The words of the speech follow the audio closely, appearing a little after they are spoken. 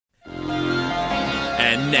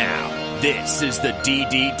And now, this is the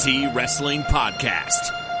DDT Wrestling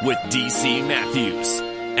Podcast with DC Matthews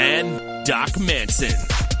and Doc Manson.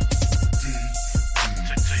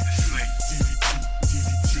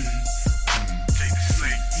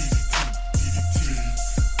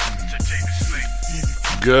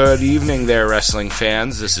 Good evening there, wrestling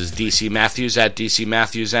fans. This is DC Matthews at DC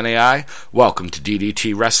Matthews NAI. Welcome to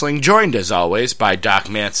DDT Wrestling, joined as always by Doc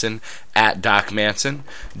Manson at Doc Manson.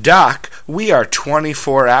 Doc, we are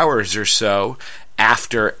 24 hours or so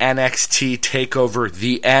after NXT TakeOver,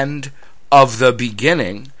 the end of the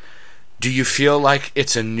beginning. Do you feel like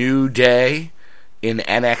it's a new day in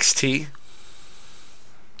NXT?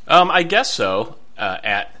 I guess so,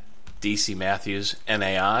 at DC Matthews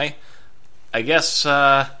NAI. I guess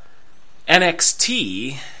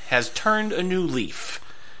NXT has turned a new leaf,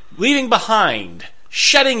 leaving behind,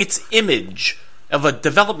 shedding its image of a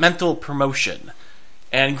developmental promotion,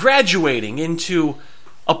 and graduating into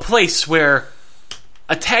a place where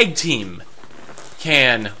a tag team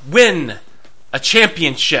can win a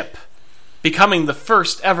championship, becoming the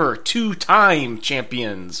first ever two-time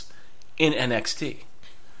champions in NXT.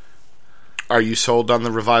 Are you sold on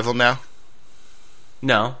the revival now?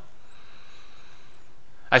 No.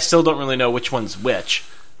 I still don't really know which one's which,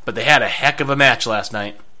 but they had a heck of a match last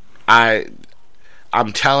night.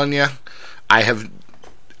 I'm telling you,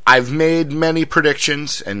 I've made many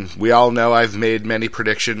predictions, and we all know I've made many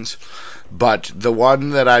predictions, but the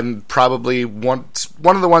one that I'm probably one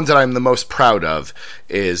of the ones that I'm the most proud of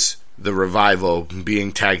is the Revival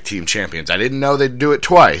being tag team champions. I didn't know they'd do it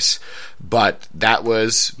twice, but that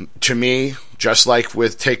was, to me, just like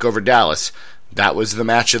with TakeOver Dallas, that was the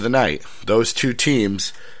match of the night. Those two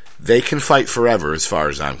teams, they can fight forever as far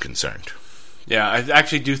as I'm concerned. Yeah, I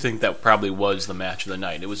actually do think that probably was the match of the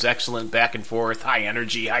night. It was excellent, back and forth, high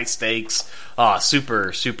energy, high stakes.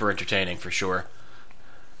 Super, super entertaining for sure.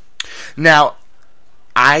 Now,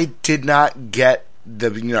 I did not get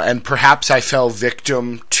and perhaps I fell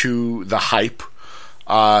victim to the hype,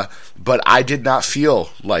 but I did not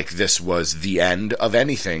feel like this was the end of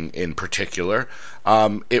anything in particular.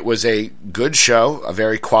 It was a good show, a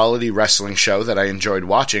very quality wrestling show that I enjoyed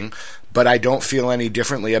watching, but I don't feel any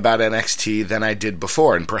differently about NXT than I did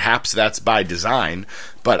before, and perhaps that's by design,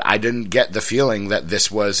 but I didn't get the feeling that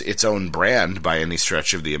this was its own brand by any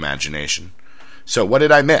stretch of the imagination. So what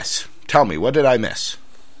did I miss? Tell me, what did I miss?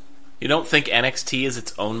 You don't think NXT is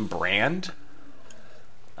its own brand?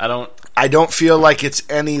 I don't feel like it's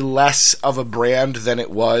any less of a brand than it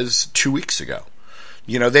was 2 weeks ago.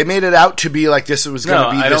 You know, they made it out to be like this was going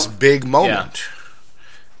to be this big moment.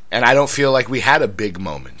 Yeah. And I don't feel like we had a big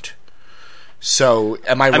moment. So,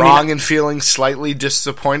 am I wrong in feeling slightly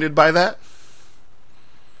disappointed by that?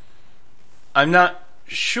 I'm not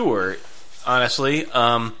sure, honestly.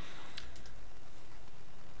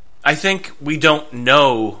 I think we don't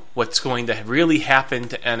know what's going to really happen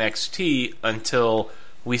to NXT until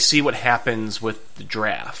we see what happens with the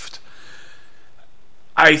draft.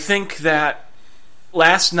 I think that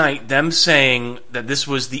last night, them saying that this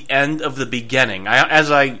was the end of the beginning,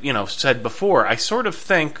 as I said before, I sort of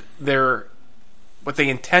think what they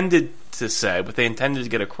intended to say, what they intended to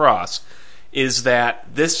get across, is that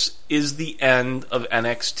this is the end of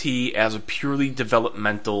NXT as a purely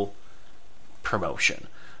developmental promotion.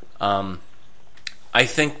 I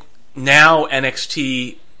think now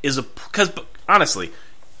NXT is because honestly,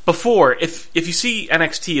 before, if you see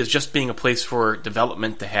NXT as just being a place for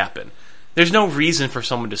development to happen, there's no reason for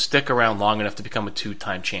someone to stick around long enough to become a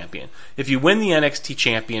two-time champion. If you win the NXT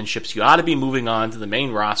championships, you ought to be moving on to the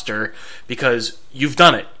main roster because you've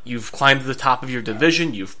done it. You've climbed to the top of your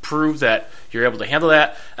division. You've proved that you're able to handle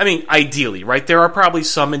that. I mean, ideally, right? There are probably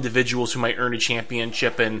some individuals who might earn a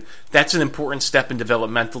championship, and that's an important step in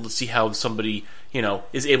developmental to see how somebody,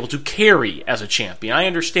 is able to carry as a champion. I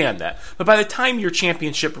understand that. But by the time your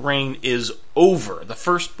championship reign is over, the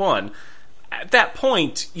first one, at that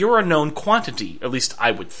point, you're a known quantity, at least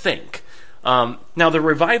I would think. Now, the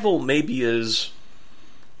Revival maybe is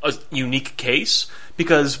a unique case,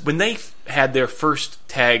 because when they had their first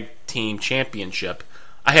tag team championship,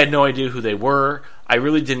 I had no idea who they were. I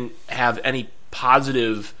really didn't have any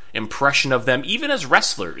positive impression of them, even as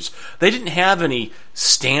wrestlers. They didn't have any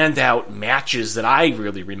standout matches that I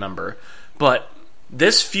really remember, but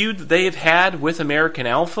this feud that they've had with American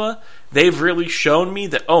Alpha, they've really shown me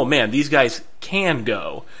that, oh man, these guys can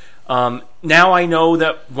go. Now I know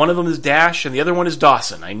that one of them is Dash and the other one is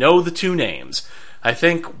Dawson. I know the two names. I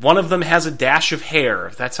think one of them has a dash of hair,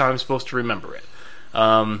 if that's how I'm supposed to remember it.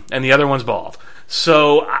 And the other one's bald.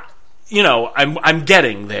 So, I'm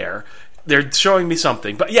getting there. They're showing me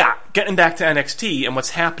something. But yeah, getting back to NXT and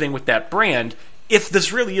what's happening with that brand, if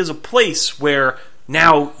this really is a place where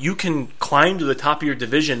now you can climb to the top of your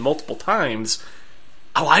division multiple times,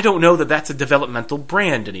 I don't know that that's a developmental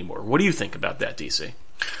brand anymore. What do you think about that, DC?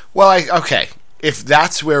 Well, okay, if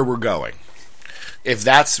that's where we're going, if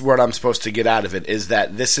that's what I'm supposed to get out of it, is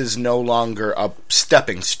that this is no longer a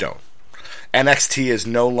stepping stone. NXT is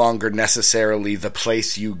no longer necessarily the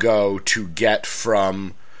place you go to get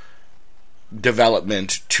from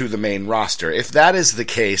development to the main roster. If that is the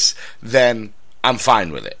case, then I'm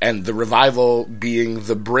fine with it. And the Revival being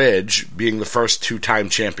the bridge, being the first two-time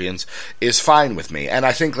champions, is fine with me. And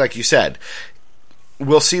I think, like you said,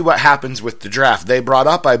 we'll see what happens with the draft. They brought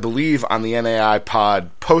up, I believe, on the NAI Pod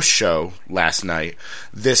post-show last night,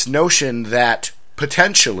 this notion that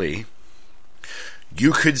potentially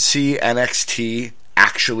you could see NXT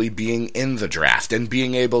actually being in the draft and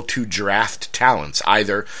being able to draft talents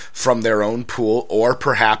either from their own pool or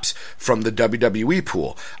perhaps from the WWE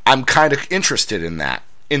pool. I'm kind of interested in that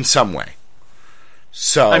in some way.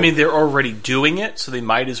 So, I mean, they're already doing it, so they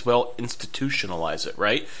might as well institutionalize it,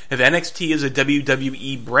 right? If NXT is a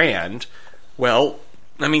WWE brand, well,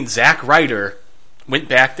 I mean, Zack Ryder went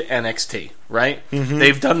back to NXT, right? Mm-hmm.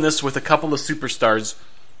 They've done this with a couple of superstars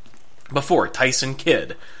before, Tyson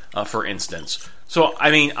Kidd, for instance. So,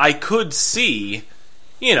 I mean, I could see,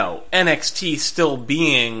 NXT still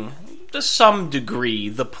being, to some degree,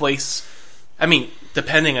 the place, I mean,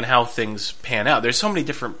 depending on how things pan out. There's so many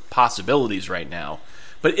different possibilities right now.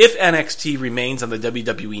 But if NXT remains on the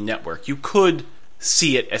WWE Network, you could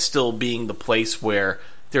see it as still being the place where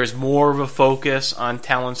there's more of a focus on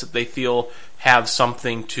talents that they feel have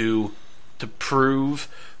something to prove.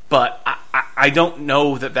 But I don't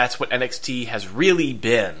know that that's what NXT has really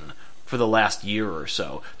been for the last year or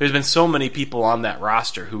so. There's been so many people on that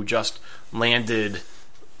roster who just landed,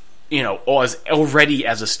 already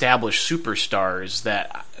as established superstars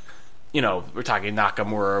that, we're talking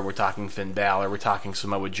Nakamura, we're talking Finn Balor, we're talking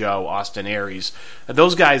Samoa Joe, Austin Aries.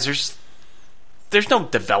 Those guys, there's no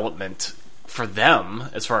development for them,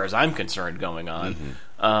 as far as I'm concerned, going on.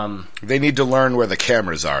 Mm-hmm. They need to learn where the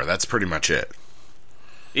cameras are. That's pretty much it.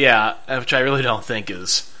 Yeah, which I really don't think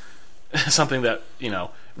is something that,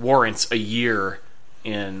 warrants a year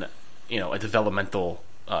in, a developmental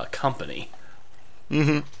company.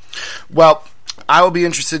 Mm-hmm. Well, I will be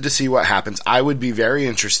interested to see what happens. I would be very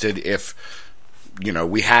interested if,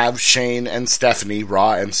 we have Shane and Stephanie,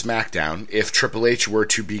 Raw and SmackDown. If Triple H were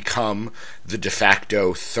to become the de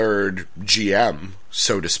facto third GM,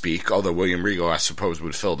 so to speak, although William Regal, I suppose,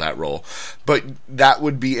 would fill that role. But that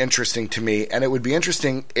would be interesting to me, and it would be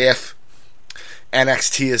interesting if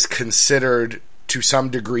NXT is considered to some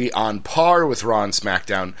degree on par with Raw and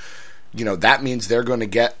SmackDown. That means they're going to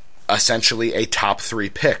get essentially a top 3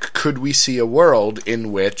 pick. Could we see a world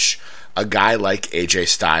in which a guy like AJ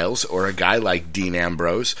Styles or a guy like Dean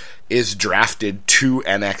Ambrose is drafted to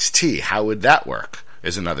NXT? How would that work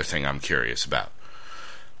is another thing I'm curious about.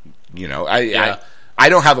 I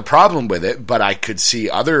don't have a problem with it, but I could see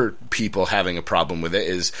other people having a problem with it.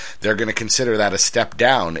 Is they're going to consider that a step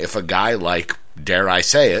down if a guy like, dare I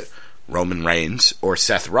say it, Roman Reigns or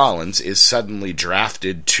Seth Rollins is suddenly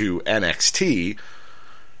drafted to NXT.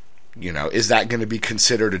 Is that going to be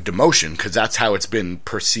considered a demotion? Because that's how it's been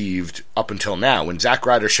perceived up until now. When Zack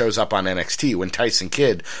Ryder shows up on NXT, when Tyson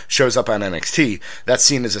Kidd shows up on NXT, that's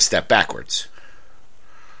seen as a step backwards.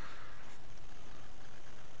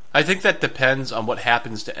 I think that depends on what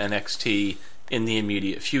happens to NXT in the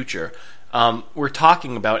immediate future. We're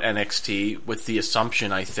talking about NXT with the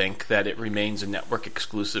assumption, I think, that it remains a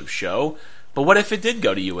network-exclusive show. But what if it did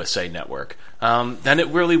go to USA Network? Then it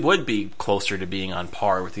really would be closer to being on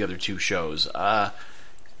par with the other two shows. And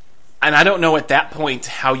I don't know at that point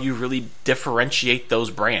how you really differentiate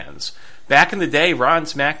those brands. Back in the day, Raw and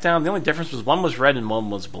SmackDown, the only difference was one was red and one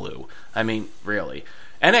was blue. I mean, really.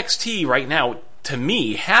 NXT right now, to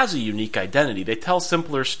me, has a unique identity. They tell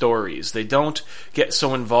simpler stories. They don't get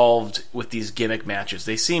so involved with these gimmick matches.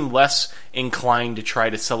 They seem less inclined to try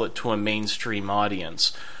to sell it to a mainstream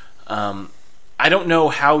audience. I don't know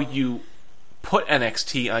how you put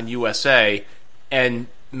NXT on USA and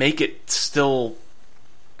make it still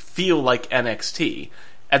feel like NXT.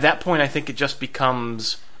 At that point, I think it just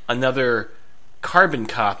becomes another carbon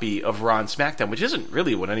copy of Raw and SmackDown, which isn't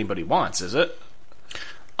really what anybody wants, is it?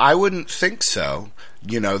 I wouldn't think so.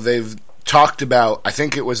 They've talked about, I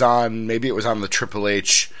think it was on the Triple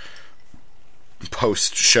H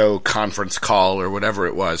post-show conference call or whatever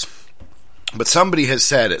it was. But somebody has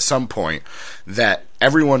said at some point that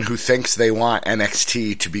everyone who thinks they want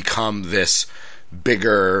NXT to become this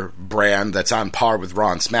bigger brand that's on par with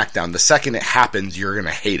Raw and SmackDown, the second it happens, you're going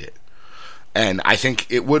to hate it. And I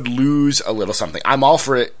think it would lose a little something. I'm all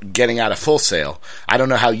for it getting out of Full Sail. I don't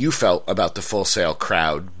know how you felt about the Full Sail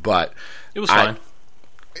crowd, but it was fine.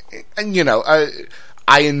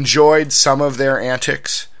 I enjoyed some of their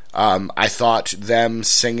antics. I thought them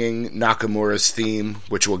singing Nakamura's theme,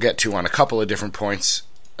 which we'll get to on a couple of different points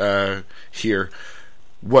here,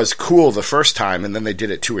 was cool the first time, and then they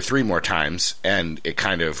did it 2 or 3 more times, and it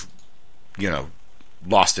kind of,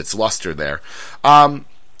 lost its luster there. But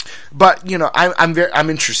I'm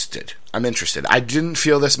interested. I didn't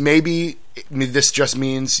feel this. Maybe this just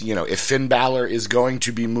means, if Finn Balor is going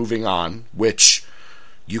to be moving on, which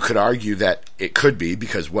you could argue that it could be,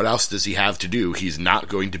 because what else does he have to do? He's not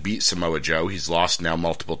going to beat Samoa Joe. He's lost now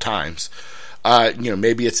multiple times.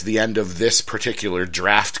 Maybe it's the end of this particular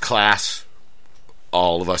draft class.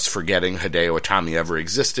 All of us forgetting Hideo Itami ever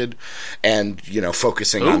existed, and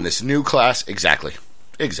focusing on this new class. Exactly.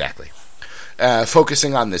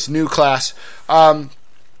 Focusing on this new class. I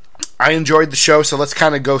enjoyed the show, so let's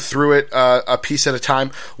kind of go through it a piece at a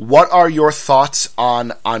time. What are your thoughts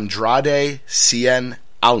on Andrade Cien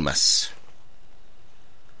Almas?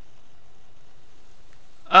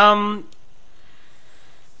 I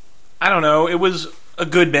don't know. It was a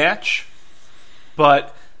good match,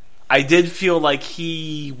 but I did feel like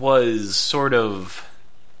he was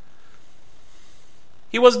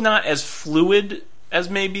not as fluid as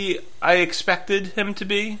maybe I expected him to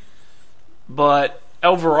be, but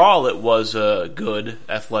overall it was a good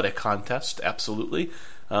athletic contest, absolutely.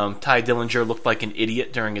 Ty Dillinger looked like an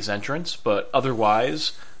idiot during his entrance, but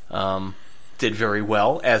otherwise did very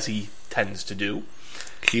well, as he tends to do.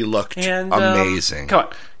 He looked amazing. Come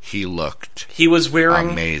on. He was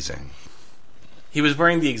wearing amazing. He was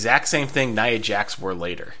wearing the exact same thing Nia Jax wore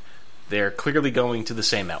later. They're clearly going to the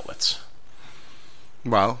same outlets.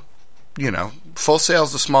 Well, Full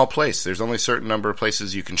Sail's a small place. There's only a certain number of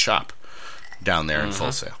places you can shop down there in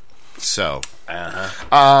Full Sail. So,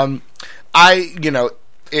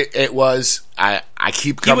 it was. I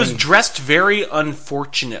keep coming. He was dressed very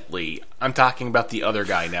unfortunately. I'm talking about the other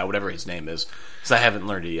guy now, whatever his name is, because I haven't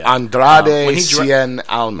learned it yet. Andrade Cien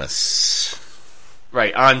Almas.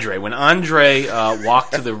 Right, Andre. When Andre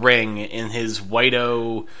walked to the ring in his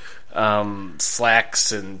white-o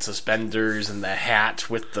slacks and suspenders and the hat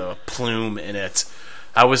with the plume in it,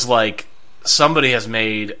 I was like, somebody has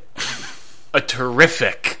made a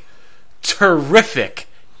terrific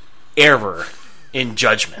error in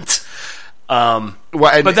judgment.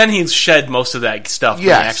 But then he shed most of that stuff when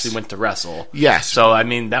he actually went to wrestle. Yes. So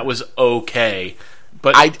that was okay.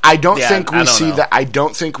 But I don't think we see that. I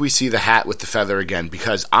don't think we see the hat with the feather again,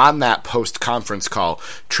 because on that post conference call,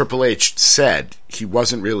 Triple H said he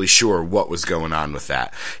wasn't really sure what was going on with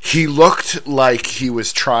that. He looked like he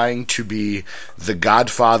was trying to be the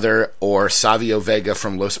Godfather or Savio Vega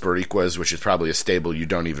from Los Boricuas, which is probably a stable you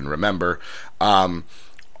don't even remember,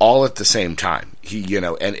 all at the same time.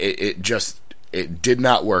 And it did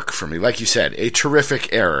not work for me. Like you said, a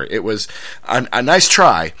terrific error. It was a nice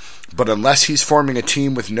try. But unless he's forming a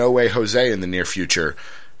team with No Way Jose in the near future,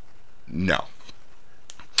 no.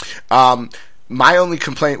 My only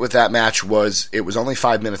complaint with that match was it was only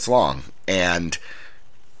 5 minutes long. And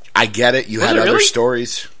I get it. You had other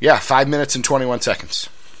stories. Yeah, 5 minutes and 21 seconds.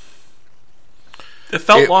 It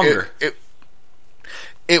felt longer.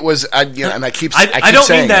 It was, and I keep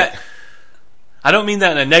saying that. I don't mean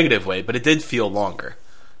that in a negative way, but it did feel longer.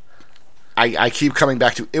 I keep coming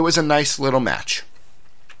back to, it was a nice little match.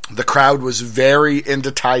 The crowd was very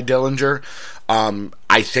into Ty Dillinger.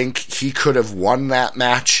 I think he could have won that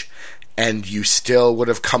match, and you still would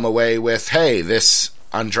have come away with, hey, this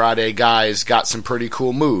Andrade guy's got some pretty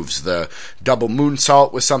cool moves. The double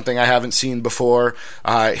moonsault was something I haven't seen before.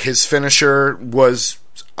 His finisher was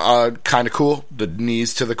kind of cool. The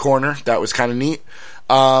knees to the corner, that was kind of neat.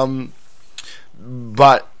 But,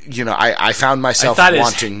 I found myself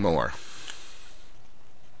wanting more.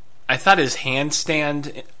 I thought his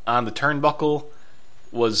handstand on the turnbuckle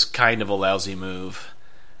was kind of a lousy move.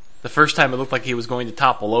 The first time it looked like he was going to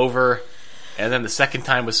topple over, and then the second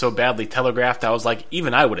time was so badly telegraphed, I was like,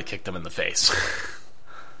 even I would have kicked him in the face.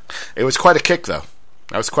 It was quite a kick, though.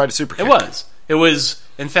 That was quite a super kick. It was,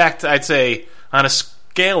 in fact, I'd say, on a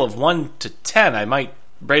scale of 1 to 10, I might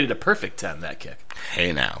rate it a perfect 10, that kick.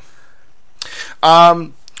 Hey, now.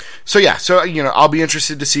 So I'll be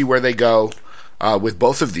interested to see where they go with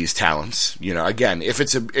both of these talents. Again, if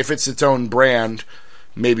it's its own brand,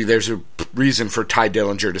 maybe there's a reason for Ty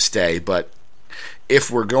Dillinger to stay. But if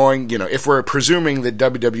we're if we're presuming that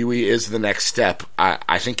WWE is the next step,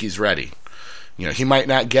 I think he's ready. He might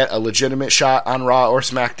not get a legitimate shot on Raw or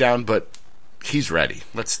SmackDown, but he's ready.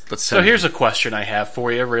 Let's. So here's a question I have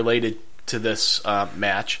for you related to this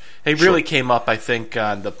match. It really came up, I think,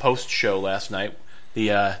 on the post-show last night,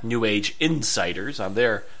 the New Age Insiders on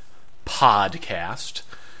their podcast,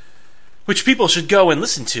 which people should go and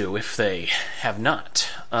listen to if they have not.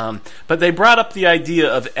 But they brought up the idea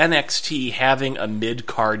of NXT having a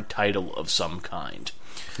mid-card title of some kind.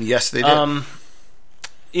 Yes, they did.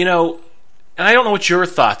 You know, and I don't know what your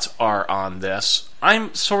thoughts are on this.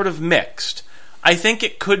 I'm sort of mixed. I think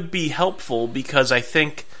it could be helpful because I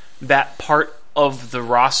think that part of the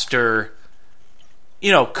roster,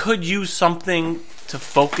 you know, could use something to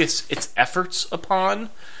focus its efforts upon.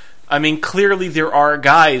 I mean, clearly there are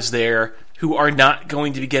guys there who are not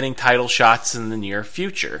going to be getting title shots in the near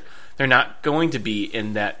future. They're not going to be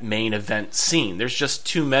in that main event scene. There's just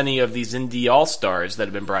too many of these indie all-stars that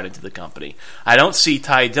have been brought into the company. I don't see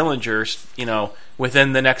Tye Dillinger, you know,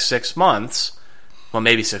 within the next 6 months, well,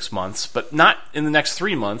 maybe 6 months, but not in the next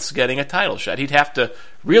 3 months getting a title shot. He'd have to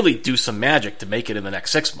really do some magic to make it in the next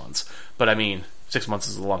 6 months. But, I mean, 6 months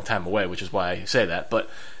is a long time away, which is why I say that. But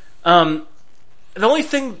the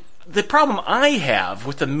problem I have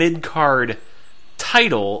with the mid-card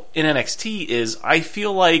title in NXT is I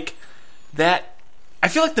feel like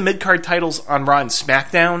the mid-card titles on Raw and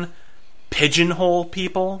SmackDown pigeonhole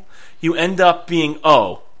people. You end up being,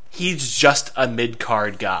 he's just a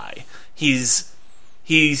mid-card guy. He's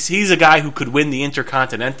a guy who could win the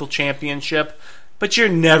Intercontinental Championship, but you're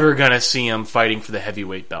never going to see him fighting for the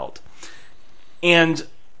heavyweight belt. And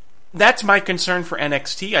that's my concern for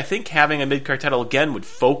NXT. I think having a mid-card title again would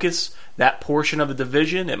focus that portion of the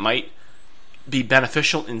division. It might be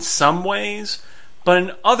beneficial in some ways, but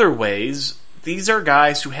in other ways, these are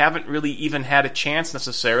guys who haven't really even had a chance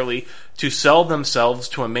necessarily to sell themselves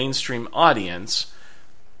to a mainstream audience.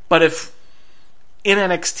 But if in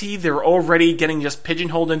NXT they're already getting just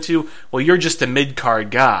pigeonholed into, well, you're just a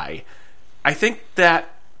mid-card guy, I think that,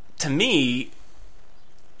 to me,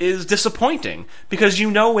 is disappointing. Because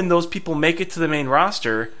you know when those people make it to the main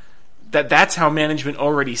roster, that's how management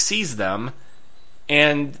already sees them,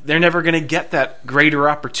 and they're never going to get that greater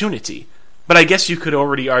opportunity. But I guess you could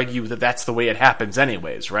already argue that that's the way it happens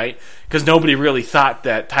anyways, right? Because nobody really thought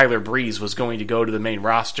that Tyler Breeze was going to go to the main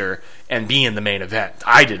roster and be in the main event.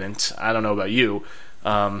 I didn't. I don't know about you.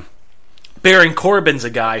 Baron Corbin's a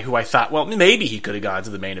guy who I thought, well, maybe he could have gone to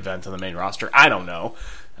the main event on the main roster. I don't know.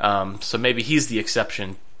 So maybe he's the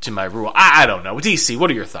exception to my rule. I don't know. DC, what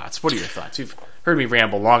are your thoughts? You've heard me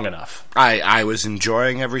ramble long enough. I was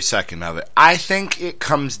enjoying every second of it. I think it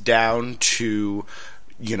comes down to,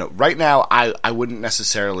 you know, right now I wouldn't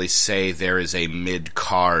necessarily say there is a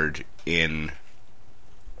mid-card in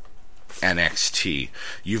NXT.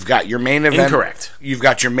 You've got your main event. Incorrect. You've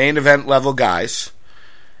got your main event level guys.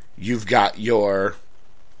 You've got your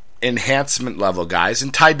enhancement level guys,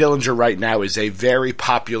 and Tye Dillinger right now is a very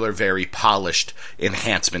popular, very polished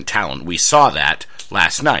enhancement talent. We saw that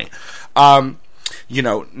last night. You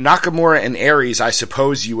know, Nakamura and Aries, I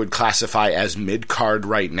suppose you would classify as mid-card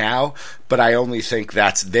right now, but I only think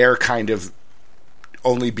that's their kind of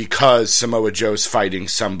only because Samoa Joe's fighting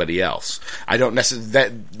somebody else. I don't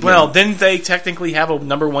necessarily... didn't they technically have a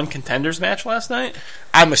number one contenders match last night?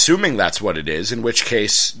 I'm assuming that's what it is, in which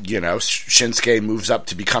case, you know, Shinsuke moves up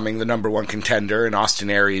to becoming the number one contender, and Austin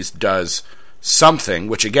Aries does something,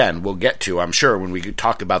 which again, we'll get to, I'm sure, when we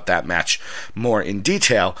talk about that match more in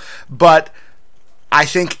detail. But I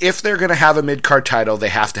think if they're going to have a mid-card title, they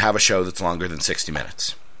have to have a show that's longer than 60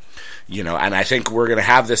 minutes. You know, and I think we're going to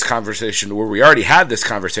have this conversation, where we already had this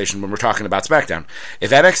conversation when we're talking about SmackDown.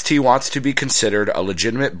 If NXT wants to be considered a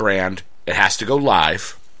legitimate brand, it has to go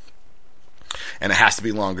live, and it has to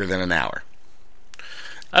be longer than an hour.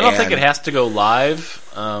 I don't think it has to go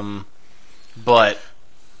live, but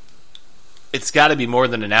it's got to be more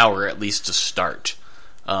than an hour at least to start.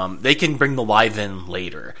 They can bring the live in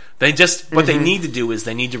later. What they need to do is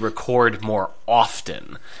they need to record more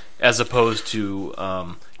often, as opposed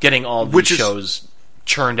to getting all these shows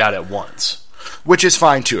churned out at once. Which is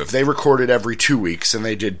fine, too. If they recorded every 2 weeks and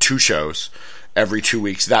they did 2 shows every 2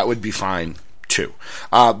 weeks, that would be fine, too.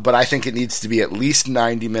 But I think it needs to be at least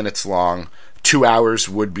 90 minutes long. 2 hours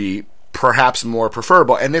would be perhaps more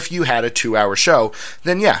preferable. And if you had a 2-hour show,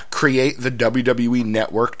 then yeah, create the WWE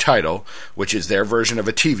Network title, which is their version of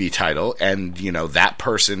a TV title, and, you know, that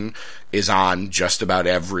person is on just about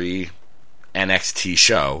every NXT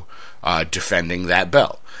show defending that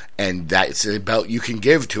belt. And that's a belt you can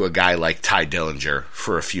give to a guy like Tye Dillinger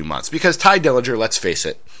for a few months. Because Tye Dillinger, let's face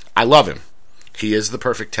it, I love him. He is the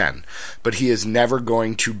perfect 10. But he is never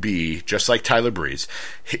going to be, just like Tyler Breeze,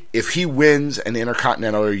 if he wins an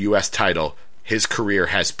Intercontinental or U.S. title, his career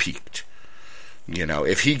has peaked. You know,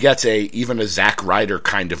 if he gets even a Zack Ryder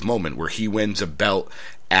kind of moment where he wins a belt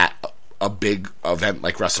at a big event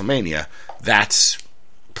like WrestleMania, that's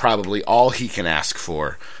probably all he can ask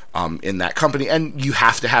for in that company. And you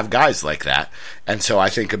have to have guys like that. And so I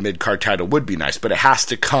think a mid-card title would be nice, but it has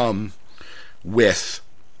to come with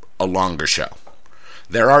a longer show.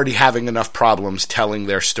 They're already having enough problems telling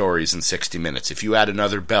their stories in 60 minutes. If you add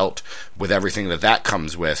another belt with everything that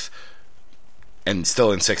comes with, and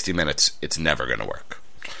still in 60 minutes, it's never going to work.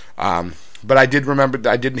 But I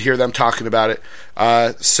didn't hear them talking about it.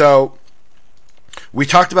 So we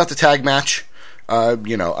talked about the tag match,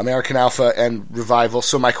 American Alpha and Revival.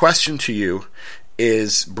 So my question to you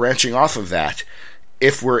is, branching off of that,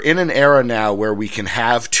 if we're in an era now where we can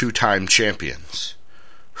have two-time champions,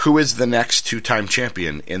 who is the next two-time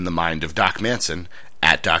champion in the mind of Doc Manson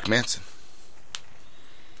at Doc Manson?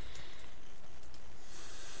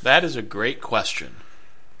 That is a great question.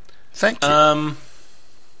 Thank you.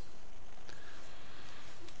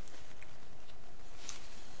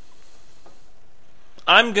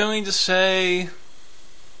 I'm going to say...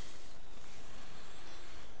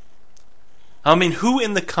 who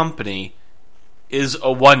in the company is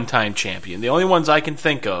a one-time champion? The only ones I can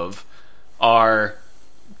think of are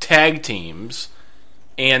tag teams,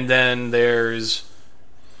 and then there's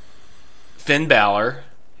Finn Balor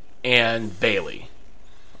and Bayley.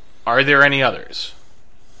 Are there any others?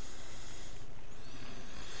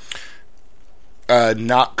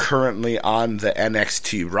 Not currently on the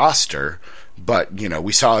NXT roster, but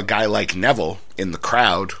we saw a guy like Neville in the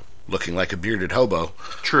crowd looking like a bearded hobo.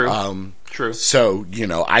 True. True. So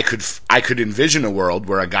I could envision a world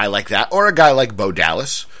where a guy like that, or a guy like Bo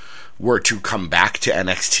Dallas, were to come back to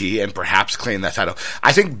NXT and perhaps claim that title.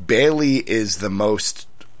 I think Bayley is the most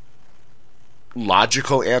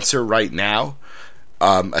logical answer right now,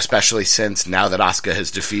 especially since now that Asuka has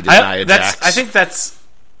defeated Nia Jax. I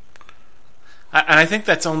think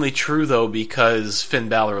that's only true though because Finn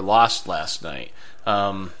Balor lost last night.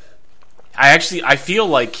 I feel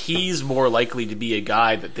like he's more likely to be a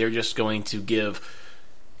guy that they're just going to give,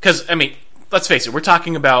 because let's face it, we're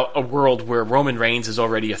talking about a world where Roman Reigns is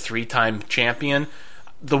already a 3-time champion.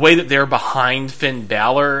 The way that they're behind Finn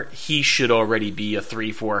Balor, he should already be a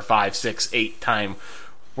 3, 4, 5, 6, 8-time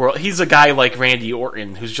world. He's a guy like Randy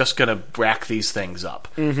Orton who's just going to rack these things up.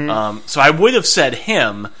 Mm-hmm. So I would have said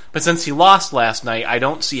him, but since he lost last night, I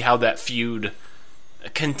don't see how that feud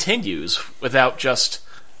continues without just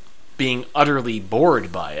being utterly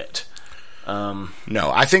bored by it.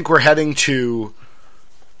 No, I think we're heading to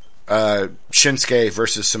Shinsuke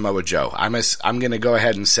versus Samoa Joe. I'm going to go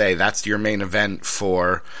ahead and say that's your main event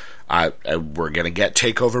for... we're going to get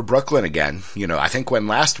TakeOver Brooklyn again. I think when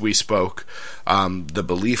last we spoke, the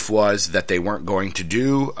belief was that they weren't going to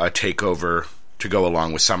do a TakeOver to go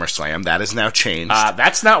along with SummerSlam. That has now changed.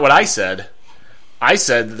 That's not what I said. I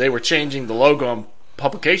said that they were changing the logo and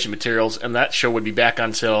publication materials, and that show would be back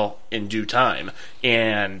until in due time.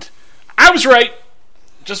 And I was right.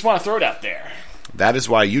 Just want to throw it out there. That is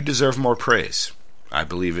why you deserve more praise, I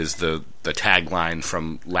believe is the tagline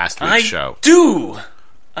from last week's show.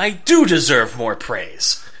 I do deserve more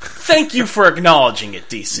praise. Thank you for acknowledging it,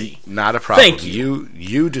 DC. Not a problem. Thank you.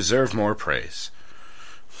 You deserve more praise.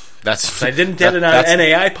 I didn't get it on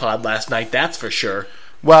NAI Pod last night, that's for sure.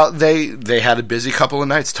 Well, they had a busy couple of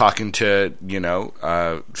nights talking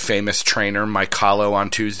to, famous trainer Mike Hollow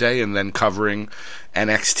on Tuesday and then covering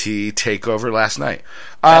NXT TakeOver last night.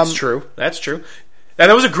 That's true. And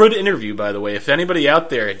that was a good interview, by the way. If anybody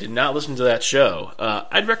out there did not listen to that show,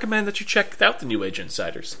 I'd recommend that you check out the New Age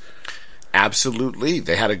Insiders. Absolutely.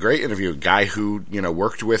 They had a great interview. A guy who,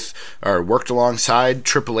 worked alongside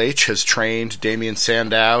Triple H, has trained Damian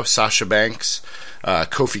Sandow, Sasha Banks,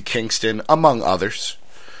 Kofi Kingston, among others.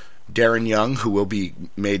 Darren Young, who will be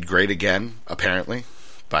made great again, apparently,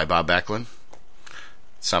 by Bob Backlund.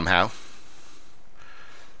 Somehow.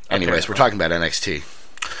 Anyways, we're talking about NXT.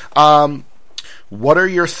 What are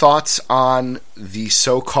your thoughts on the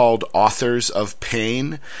so-called Authors of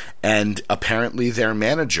Pain and apparently their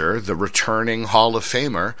manager, the returning Hall of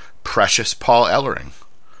Famer, Precious Paul Ellering?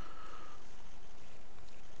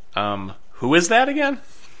 Who is that again?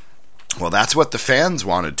 Well, that's what the fans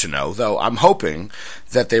wanted to know, though I'm hoping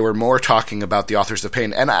that they were more talking about the Authors of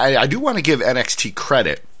Pain. And I do want to give NXT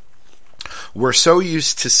credit. We're so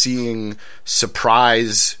used to seeing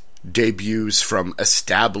surprise debuts from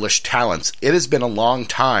established talents. It has been a long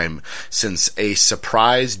time since a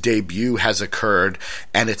surprise debut has occurred,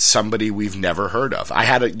 and it's somebody we've never heard of.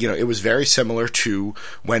 It was very similar to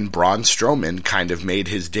when Braun Strowman kind of made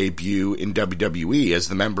his debut in WWE as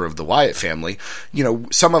the member of the Wyatt family.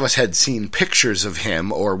 Some of us had seen pictures of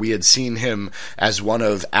him, or we had seen him as one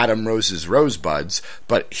of Adam Rose's Rosebuds,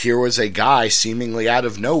 but here was a guy seemingly out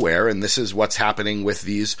of nowhere, and this is what's happening with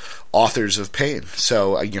these Authors of Pain.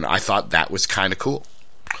 So, I thought that was kind of cool.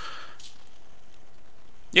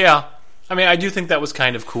 Yeah. I do think that was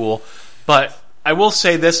kind of cool. But I will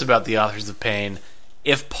say this about the Authors of Pain.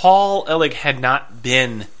 If Paul Ellering had not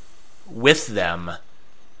been with them,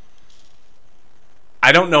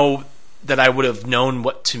 I don't know that I would have known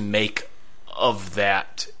what to make of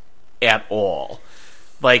that at all.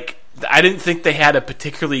 I didn't think they had a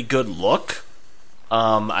particularly good look.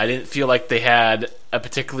 I didn't feel like they had a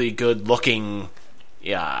particularly good-looking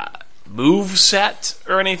move set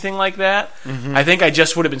or anything like that. Mm-hmm. I think I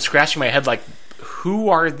just would have been scratching my head who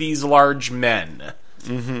are these large men?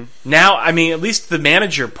 Mm-hmm. Now, at least the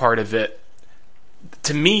manager part of it,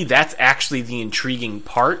 to me, that's actually the intriguing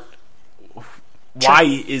part. Why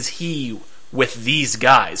is he with these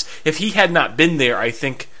guys? If he had not been there, I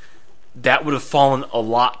think that would have fallen a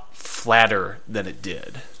lot flatter than it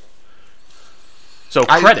did. So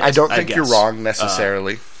credit, I don't think you're wrong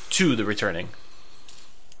necessarily. To the returning.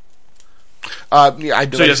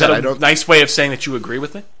 Is that a nice way of saying that you agree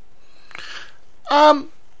with me?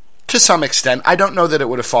 To some extent. I don't know that it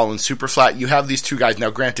would have fallen super flat. You have these two guys.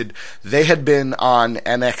 Now, granted, they had been on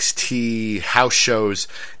NXT house shows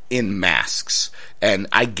in masks. And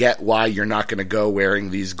I get why you're not going to go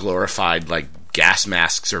wearing these glorified, gas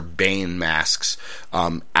masks or Bane masks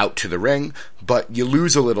out to the ring, but you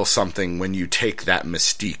lose a little something when you take that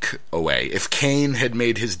mystique away. If Kane had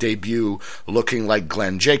made his debut looking like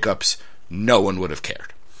Glenn Jacobs, no one would have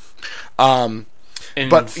cared.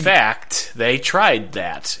 In fact, they tried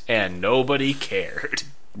that, and nobody cared.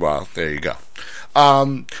 Well, there you go.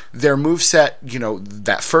 Their moveset,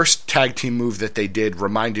 that first tag team move that they did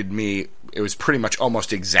reminded me, it was pretty much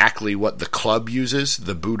almost exactly what the Club uses,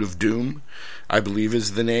 the Boot of Doom, I believe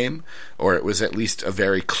is the name, or it was at least a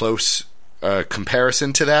very close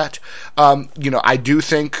comparison to that. I do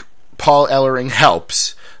think Paul Ellering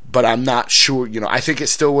helps, but I'm not sure. I think it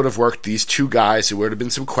still would have worked. These two guys, there would have been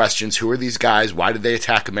some questions. Who are these guys? Why did they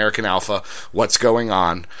attack American Alpha? What's going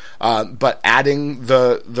on? But adding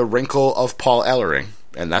the wrinkle of Paul Ellering,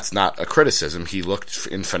 and that's not a criticism. He looked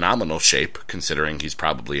in phenomenal shape, considering he's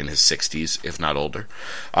probably in his 60s, if not older.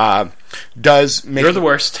 Does make You're the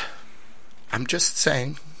worst. I'm just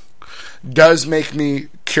saying. Does make me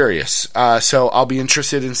curious. So I'll be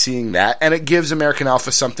interested in seeing that. And it gives American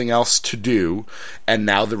Alpha something else to do. And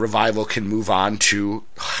now the Revival can move on to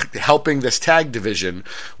helping this tag division,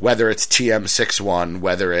 whether it's TM61,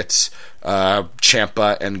 whether it's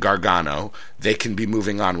Ciampa and Gargano. They can be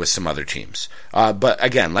moving on with some other teams. But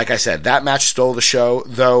again, like I said, that match stole the show,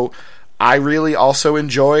 though I really also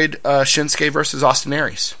enjoyed Shinsuke versus Austin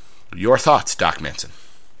Aries. Your thoughts, Doc Manson?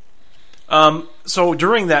 So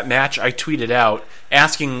during that match, I tweeted out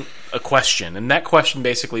asking a question, and that question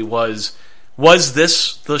basically was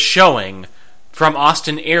this the showing from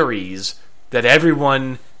Austin Aries that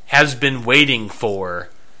everyone has been waiting for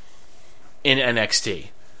in NXT?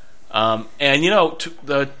 And,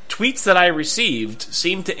 the tweets that I received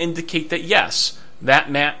seemed to indicate that, yes, that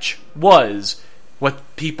match was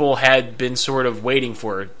what people had been sort of waiting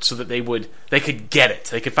for so that they could get it.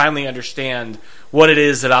 They could finally understand what it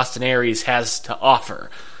is that Austin Aries has to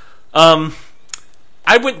offer.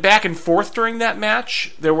 I went back and forth during that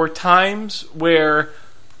match. There were times where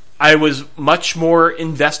I was much more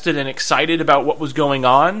invested and excited about what was going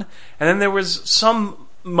on, and then there was some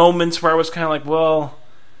moments where I was kind of like, well,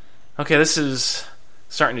 okay, this is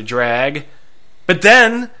starting to drag. But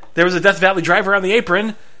then there was a Death Valley driver on the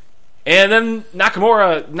apron, and then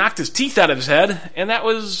Nakamura knocked his teeth out of his head, and that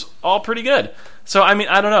was all pretty good. So, I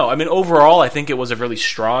don't know. Overall, I think it was a really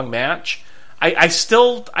strong match. I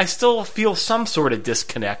still feel some sort of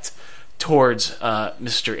disconnect towards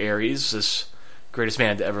Mr. Aries, this greatest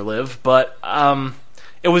man to ever live. But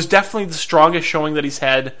it was definitely the strongest showing that he's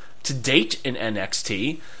had to date in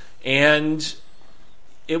NXT. And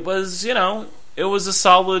it was, it was a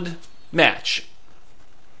solid match.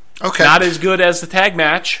 Okay. Not as good as the tag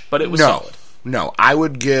match, but it was solid. No, I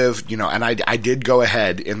would give, and I did go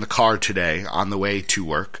ahead in the car today on the way to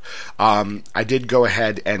work. I did go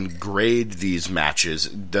ahead and grade these matches.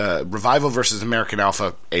 The Revival versus American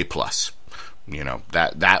Alpha, A+.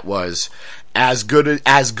 That was as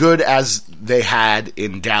good as they had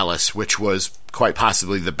in Dallas, which was quite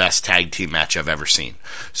possibly the best tag team match I've ever seen.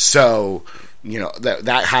 So,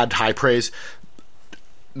 that had high praise.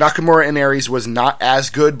 Nakamura and Aries was not as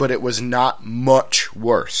good, but it was not much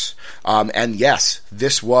worse. And yes,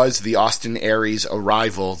 this was the Austin Aries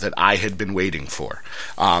arrival that I had been waiting for.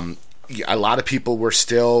 A lot of people were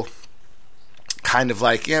still kind of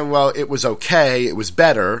like, it was okay, it was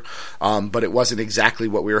better, but it wasn't exactly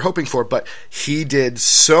what we were hoping for. But he did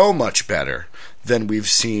so much better than we've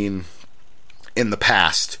seen in the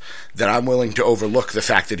past that I'm willing to overlook the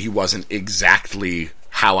fact that he wasn't exactly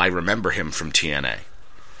how I remember him from TNA.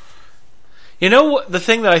 The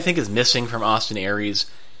thing that I think is missing from Austin Aries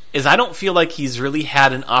is I don't feel like he's really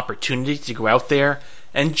had an opportunity to go out there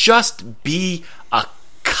and just be a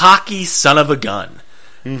cocky son of a gun.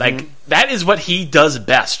 Mm-hmm. Like, that is what he does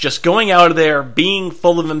best. Just going out there, being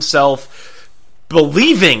full of himself,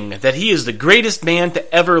 believing that he is the greatest man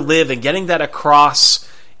to ever live, and getting that across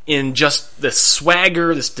in just this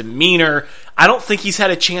swagger, this demeanor. I don't think he's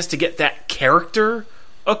had a chance to get that character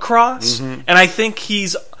across. Mm-hmm. And I think he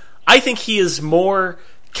is more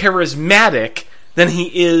charismatic than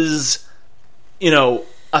he is,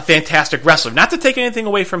 a fantastic wrestler. Not to take anything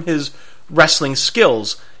away from his wrestling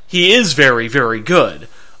skills. He is very, very good.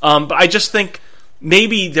 But I just think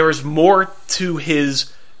maybe there's more to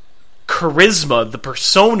his charisma, the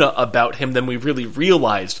persona about him, than we really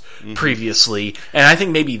realized previously. And I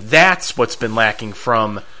think maybe that's what's been lacking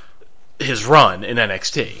from his run in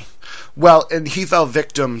NXT. Well, and he fell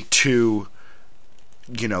victim to,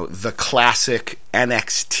 the classic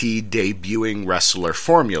NXT debuting wrestler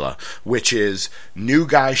formula, which is new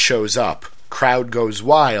guy shows up, crowd goes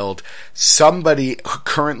wild, somebody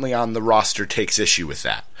currently on the roster takes issue with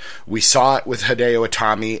that. We saw it with Hideo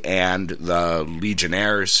Itami and the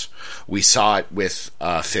Legionnaires. We saw it with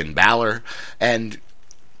Finn Balor, and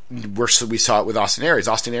we saw it with Austin Aries.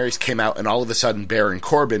 Austin Aries came out, and all of a sudden Baron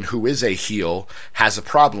Corbin, who is a heel, has a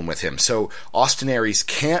problem with him. So Austin Aries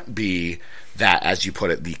can't be that, as you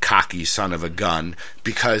put it, the cocky son of a gun,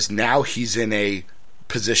 because now he's in a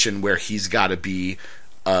position where he's got to be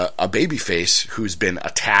a babyface who's been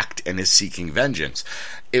attacked and is seeking vengeance.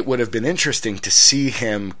 It would have been interesting to see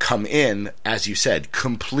him come in, as you said,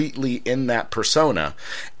 completely in that persona,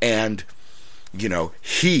 and,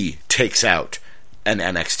 he takes out an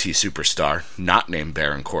NXT superstar, not named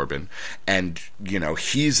Baron Corbin, and,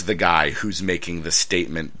 he's the guy who's making the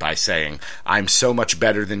statement by saying, I'm so much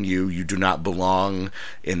better than you, you do not belong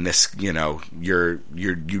in this, you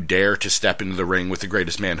dare to step into the ring with the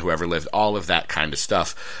greatest man who ever lived, all of that kind of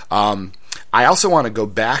stuff. I also want to go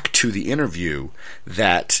back to the interview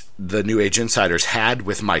that the New Age Insiders had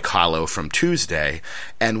with Mike Hollow from Tuesday,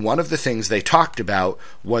 and one of the things they talked about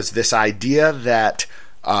was this idea that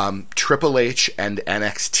Triple H and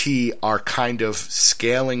NXT are kind of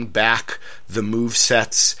scaling back the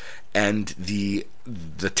movesets and the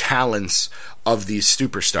talents of these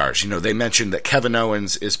superstars. They mentioned that Kevin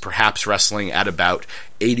Owens is perhaps wrestling at about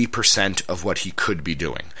 80% of what he could be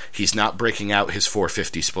doing. He's not breaking out his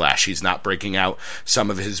 450 splash. He's not breaking out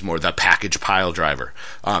some of his more the package pile driver.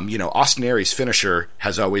 Austin Aries' finisher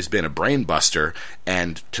has always been a brain buster,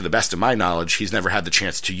 and to the best of my knowledge, he's never had the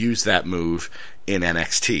chance to use that move in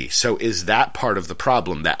NXT. So is that part of the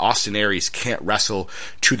problem, that Austin Aries can't wrestle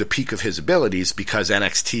to the peak of his abilities because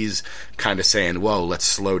NXT's kind of saying, whoa, let's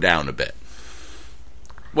slow down a bit?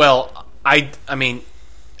 Well, I mean,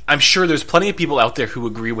 I'm sure there's plenty of people out there who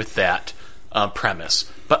agree with that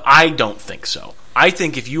premise, but I don't think so. I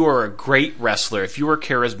think if you are a great wrestler, if you are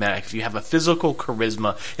charismatic, if you have a physical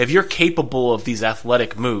charisma, if you're capable of these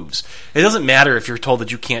athletic moves, it doesn't matter if you're told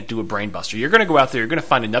that you can't do a brainbuster. You're going to go out there, you're going to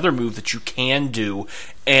find another move that you can do,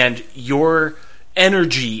 and your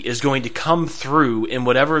energy is going to come through in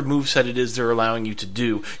whatever moveset it is they're allowing you to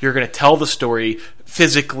do. You're going to tell the story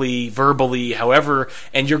physically, verbally, however,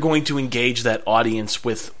 and you're going to engage that audience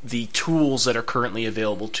with the tools that are currently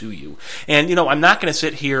available to you. And, I'm not going to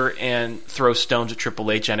sit here and throw stones at Triple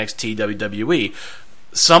H, NXT, WWE.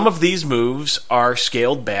 Some of these moves are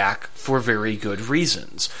scaled back for very good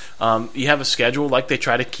reasons. You have a schedule like they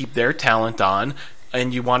try to keep their talent on,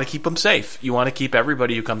 and you want to keep them safe. You want to keep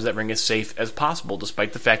everybody who comes to that ring as safe as possible,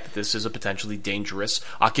 despite the fact that this is a potentially dangerous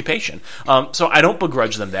occupation. So I don't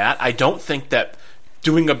begrudge them that. I don't think that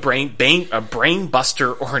doing a brain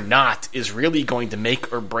buster or not is really going to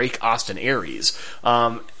make or break Austin Aries.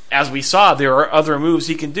 As we saw, there are other moves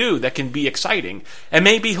he can do that can be exciting. And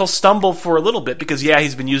maybe he'll stumble for a little bit because,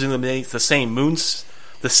 he's been using the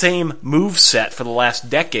same move set for the last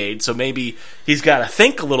decade, so maybe he's got to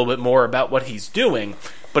think a little bit more about what he's doing.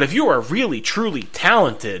 But if you are really, truly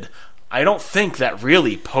talented, I don't think that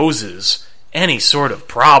really poses any sort of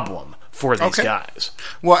problem for these guys.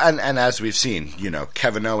 Well, and as we've seen,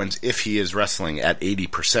 Kevin Owens, if he is wrestling at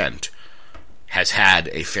 80%, has had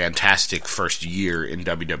a fantastic first year in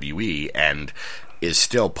WWE and is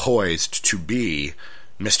still poised to be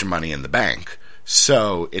Mr. Money in the Bank.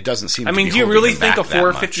 So it doesn't seem to be do you really think a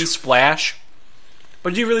 450 splash?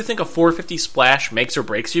 But do you really think a 450 splash makes or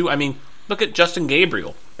breaks you? I mean, look at Justin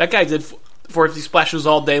Gabriel. That guy did 450 splashes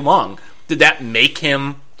all day long. Did that make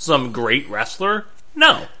him some great wrestler?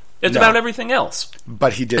 No. It's about everything else.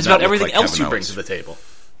 But he did. It's not about everything like else Kevin you bring Owens. to the table.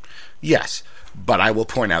 Yes, but I will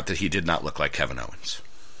point out that he did not look like Kevin Owens.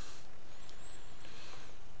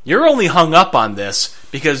 You're only hung up on this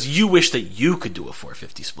because you wish that you could do a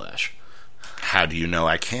 450 splash. How do you know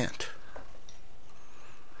I can't?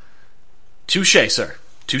 Touché, sir.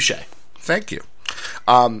 Touché. Thank you.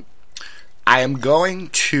 I am going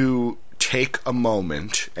to take a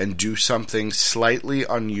moment and do something slightly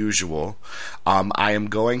unusual. I am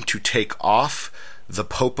going to take off the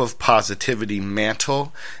Pope of Positivity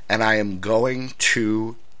mantle, and I am going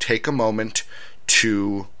to take a moment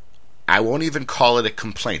to... I won't even call it a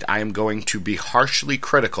complaint. I am going to be harshly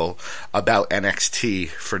critical about NXT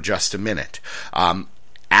for just a minute.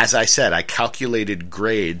 As I said, I calculated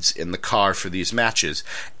grades in the car for these matches,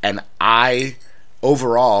 and I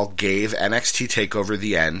overall gave NXT TakeOver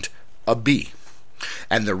The End a B.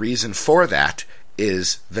 And the reason for that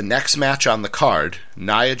is the next match on the card,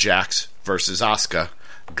 Nia Jax versus Asuka,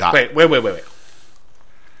 got... Wait.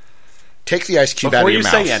 Take the ice cube Before out of you your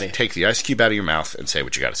say mouth. any. Take the ice cube out of your mouth and say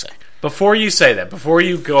what you got to say. Before you say that, before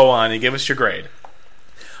you go on and give us your grade,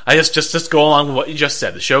 I just go along with what you just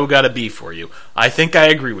said. The show got a B for you. I think I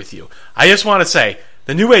agree with you. I just want to say,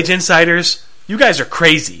 the New Age Insiders, you guys are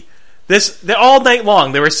crazy. All night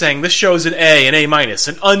long they were saying this show's an A, an A minus,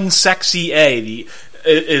 an unsexy A.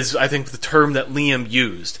 Is I think the term that Liam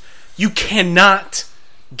used. You cannot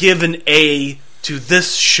give an A to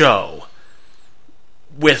this show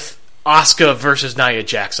with Asuka versus Nia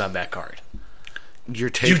Jax on that card. You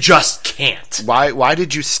just can't. Why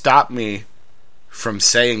did you stop me from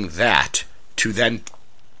saying that to then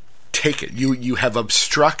take it? You have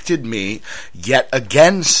obstructed me yet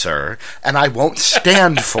again, sir, and I won't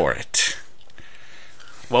stand for it.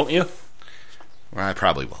 Won't you? Well, I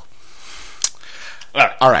probably will.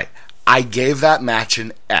 All right. I gave that match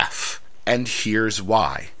an F, and here's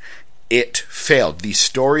why. It failed. The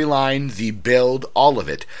storyline, the build, all of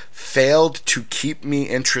it failed to keep me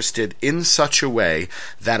interested in such a way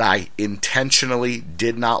that I intentionally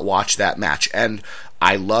did not watch that match. And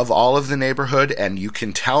I love all of the neighborhood, and you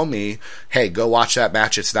can tell me, hey, go watch that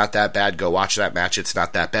match, it's not that bad. Go watch that match, it's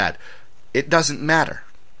not that bad. It doesn't matter.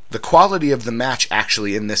 The quality of the match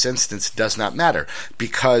actually in this instance does not matter,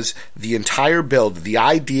 because the entire build, the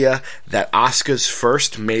idea that Asuka's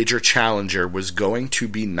first major challenger was going to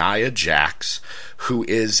be Nia Jax, who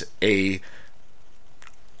is a,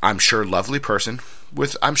 I'm sure, lovely person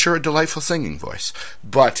with, I'm sure, a delightful singing voice,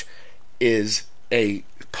 but is a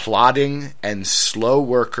plodding and slow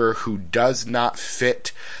worker who does not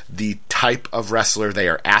fit the type of wrestler they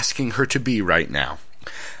are asking her to be right now.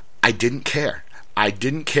 I didn't care. I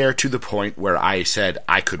didn't care to the point where I said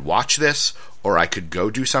I could watch this or I could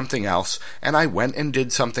go do something else, and I went and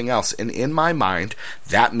did something else. And in my mind,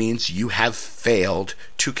 that means you have failed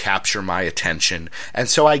to capture my attention, and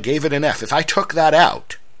so I gave it an F. If I took that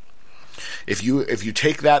out, if you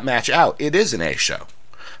take that match out, it is an A show,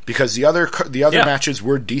 because the other matches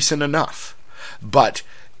were decent enough. But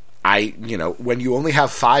when you only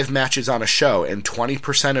have 5 matches on a show and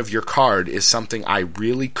 20% of your card is something I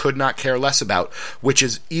really could not care less about, which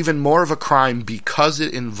is even more of a crime because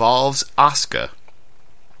it involves Asuka,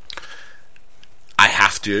 I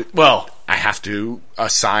have to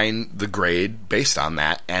assign the grade based on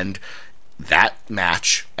that, and that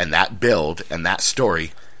match and that build and that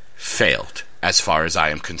story failed as far as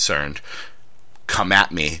I am concerned. Come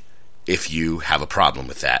at me if you have a problem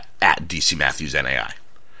with that at DC Matthews NAI.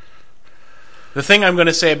 The thing I'm going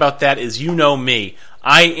to say about that is, you know me.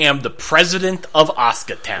 I am the president of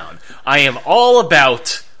Asuka Town. I am all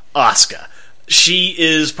about Asuka. She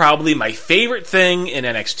is probably my favorite thing in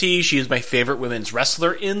NXT. She is my favorite women's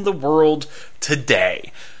wrestler in the world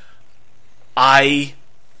today. I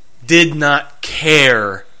did not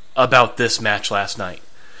care about this match last night.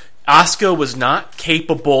 Asuka was not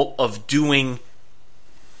capable of doing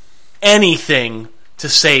anything to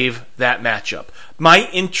save that matchup. My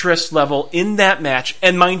interest level in that match,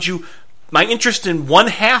 and mind you, my interest in one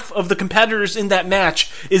half of the competitors in that match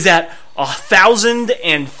is at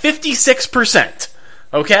 1,056%.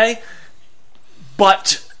 Okay?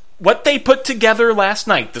 But what they put together last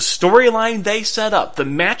night, the storyline they set up, the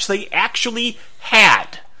match they actually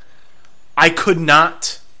had, I could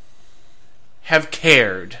not have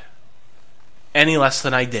cared any less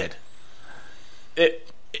than I did.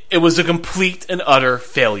 It was a complete and utter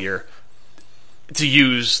failure, to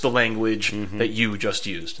use the language that you just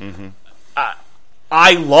used.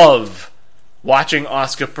 I love watching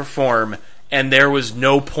Asuka perform, and there was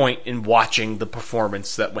no point in watching the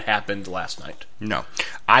performance that happened last night. No.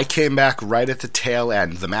 I came back right at the tail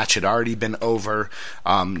end. The match had already been over.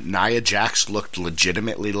 Nia Jax looked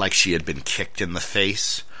legitimately like she had been kicked in the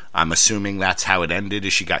face. I'm assuming that's how it ended,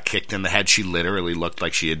 is she got kicked in the head. She literally looked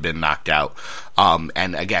like she had been knocked out.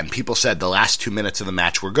 And again, people said the last 2 minutes of the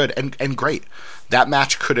match were good, and great. That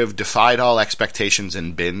match could have defied all expectations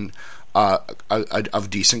and been of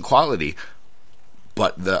decent quality.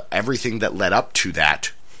 But everything that led up to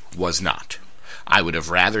that was not. I would have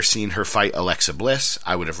rather seen her fight Alexa Bliss.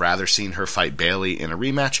 I would have rather seen her fight Bayley in a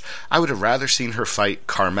rematch. I would have rather seen her fight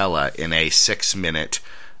Carmella in a 6-minute,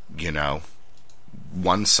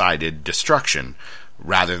 one-sided destruction,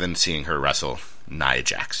 rather than seeing her wrestle Nia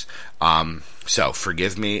Jax. So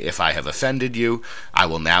forgive me if I have offended you. I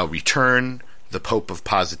will now return the Pope of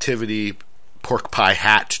Positivity pork pie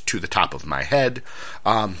hat to the top of my head,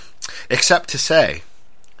 except to say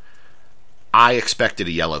I expected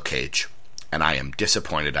a yellow cage, and I am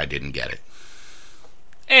disappointed I didn't get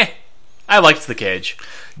it. I liked the cage.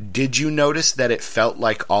 Did you notice that it felt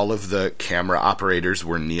like all of the camera operators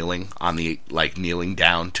were kneeling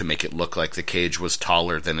down to make it look like the cage was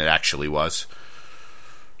taller than it actually was?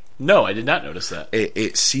 No, I did not notice that.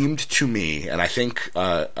 It seemed to me, and I think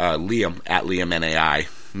Liam at Liam NAI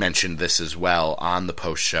mentioned this as well on the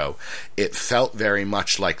post show. It felt very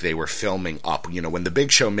much like they were filming up. When the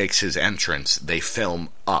Big Show makes his entrance, they film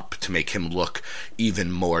up to make him look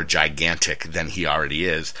even more gigantic than he already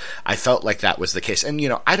is. I felt like that was the case. And,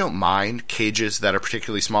 I don't mind cages that are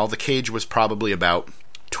particularly small. The cage was probably about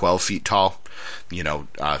 12 feet tall.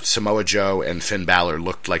 Samoa Joe and Finn Balor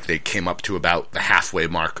looked like they came up to about the halfway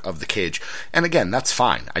mark of the cage. And again, that's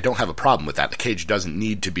fine. I don't have a problem with that. The cage doesn't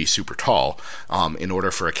need to be super tall in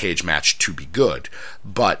order for a cage match to be good.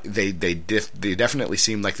 But they definitely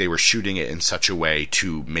seemed like they were shooting it in such a way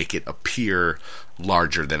to make it appear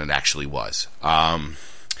larger than it actually was.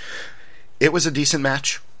 It was a decent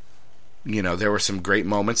match. There were some great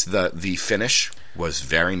moments. The finish was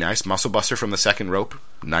very nice. Muscle buster from the second rope.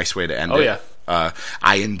 Nice way to end it. Oh, yeah.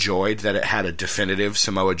 I enjoyed that it had a definitive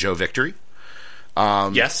Samoa Joe victory.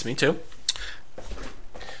 Yes, me too.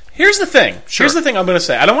 Here's the thing. Sure. Here's the thing I'm going to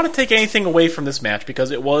say. I don't want to take anything away from this match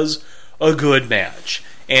because it was a good match.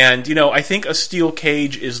 And, I think a steel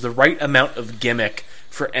cage is the right amount of gimmick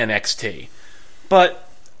for NXT. But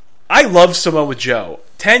I love Samoa Joe.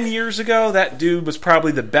 10 years ago, that dude was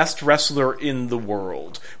probably the best wrestler in the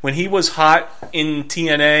world. When he was hot in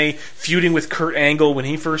TNA, feuding with Kurt Angle when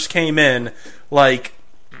he first came in, I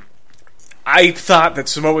thought that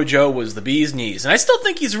Samoa Joe was the bee's knees. And I still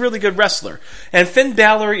think he's a really good wrestler. And Finn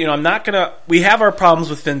Balor, we have our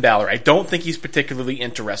problems with Finn Balor. I don't think he's particularly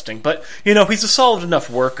interesting. But, he's a solid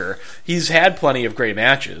enough worker. He's had plenty of great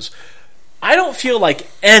matches. I don't feel like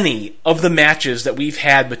any of the matches that we've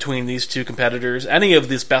had between these two competitors, any of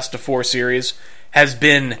this best of 4 series, has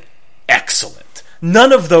been excellent.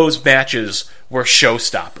 None of those matches were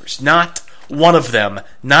showstoppers. Not one of them.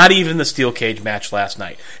 Not even the steel cage match last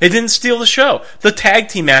night. It didn't steal the show. The tag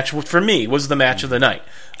team match, for me, was the match of the night.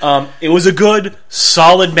 It was a good,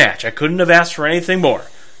 solid match. I couldn't have asked for anything more.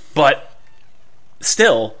 But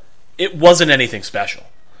still, it wasn't anything special.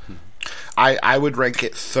 I would rank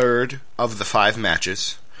it third of the 5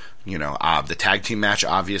 matches. The tag team match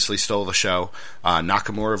obviously stole the show.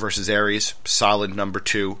 Nakamura versus Aries, solid number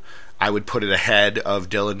 2. I would put it ahead of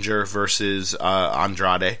Dillinger versus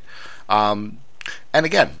Andrade. And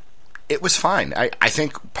again, it was fine. I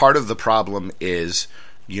think part of the problem is,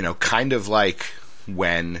 kind of like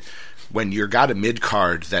when you've got a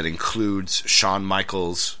mid-card that includes Shawn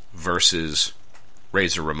Michaels versus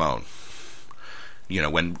Razor Ramon.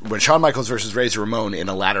 When Shawn Michaels versus Razor Ramon in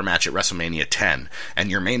a ladder match at WrestleMania 10, and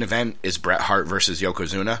your main event is Bret Hart versus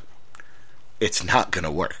Yokozuna, it's not going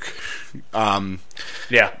to work.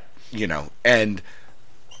 Yeah.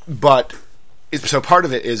 So part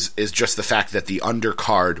of it is just the fact that the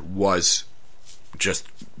undercard was just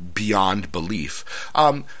beyond belief.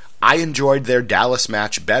 I enjoyed their Dallas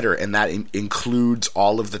match better, and that includes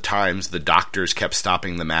all of the times the doctors kept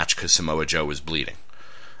stopping the match because Samoa Joe was bleeding.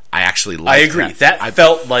 I actually liked that. I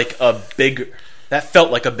agree. That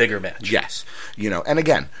felt like a bigger match. Yes. And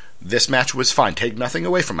again, this match was fine. Take nothing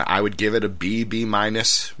away from it. I would give it a B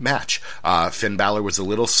minus match. Finn Balor was a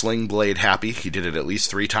little sling blade happy. He did it at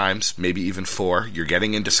least 3 times, maybe even 4. You're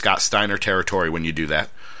getting into Scott Steiner territory when you do that.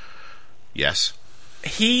 Yes.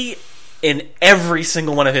 He, in every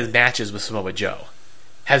single one of his matches with Samoa Joe,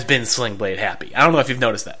 has been Sling Blade happy. I don't know if you've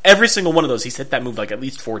noticed that. Every single one of those, he's hit that move like at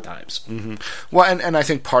least 4 times. Mm-hmm. Well, and I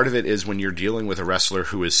think part of it is when you're dealing with a wrestler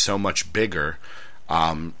who is so much bigger,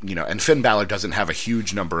 and Finn Balor doesn't have a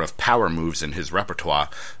huge number of power moves in his repertoire,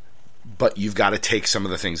 but you've got to take some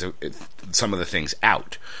of the things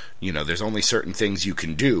out. There's only certain things you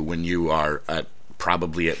can do when you are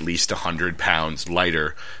probably at least 100 pounds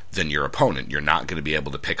lighter than your opponent. You're not going to be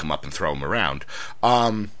able to pick him up and throw him around.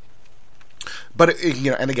 But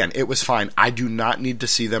and again, it was fine. I do not need to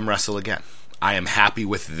see them wrestle again. I am happy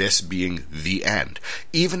with this being the end.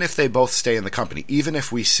 Even if they both stay in the company, even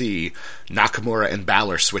if we see Nakamura and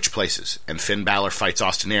Balor switch places, and Finn Balor fights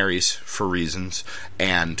Austin Aries for reasons,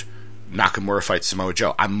 and Nakamura fights Samoa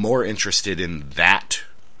Joe, I'm more interested in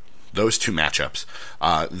those 2 matchups,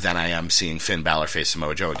 than I am seeing Finn Balor face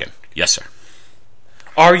Samoa Joe again. Yes, sir.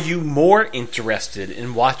 Are you more interested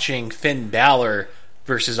in watching Finn Balor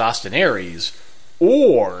versus Austin Aries,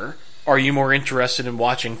 or are you more interested in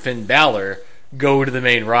watching Finn Balor go to the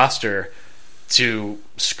main roster to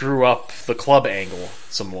screw up the club angle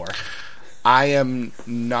some more? I am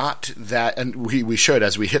not that, and we should,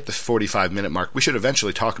 as we hit the 45-minute mark, we should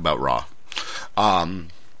eventually talk about Raw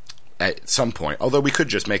at some point, although we could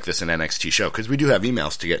just make this an NXT show, because we do have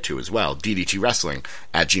emails to get to as well,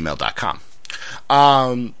 ddtwrestling@gmail.com.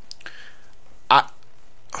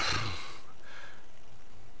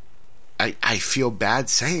 I feel bad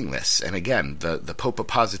saying this, and again, the Pope of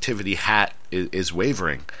Positivity hat is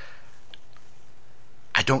wavering.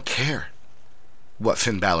 I don't care what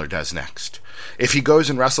Finn Balor does next. If he goes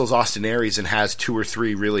and wrestles Austin Aries and has 2 or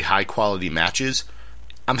 3 really high-quality matches,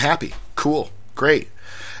 I'm happy. Cool. Great.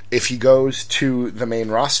 If he goes to the main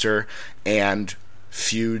roster and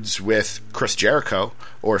feuds with Chris Jericho,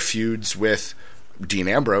 or feuds with Dean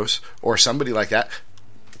Ambrose, or somebody like that,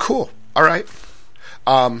 cool. All right.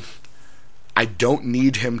 I don't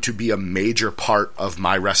need him to be a major part of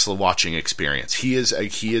my wrestle watching experience. He is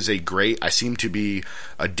a great, I seem to be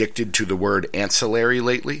addicted to the word ancillary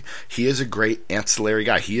lately. He is a great ancillary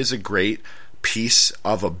guy. He is a great piece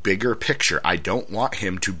of a bigger picture. I don't want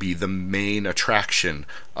him to be the main attraction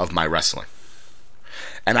of my wrestling.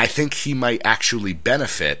 And I think he might actually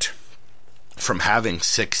benefit from having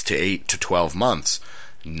 6 to 8 to 12 months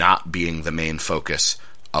not being the main focus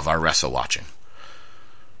of our wrestle watching.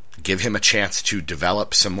 Give him a chance to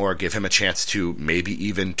develop some more, give him a chance to maybe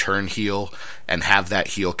even turn heel and have that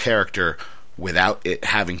heel character without it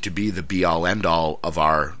having to be the be-all, end-all of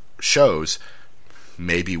our shows.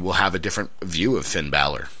 Maybe we'll have a different view of Finn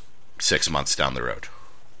Balor 6 months down the road.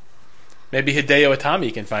 Maybe Hideo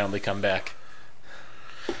Itami can finally come back.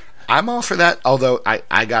 I'm all for that, although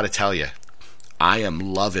I gotta tell you, I am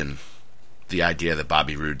loving the idea that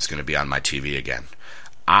Bobby Roode's going to be on my TV again.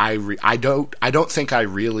 I don't think I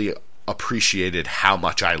really appreciated how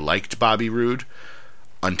much I liked Bobby Roode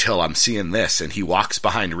until I'm seeing this, and he walks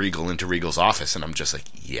behind Regal into Regal's office, and I'm just like,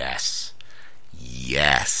 yes.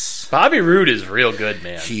 Bobby Roode is real good,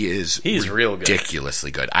 man. He's real good.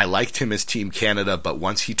 Ridiculously good. I liked him as Team Canada, but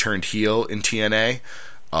once he turned heel in TNA,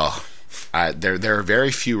 there are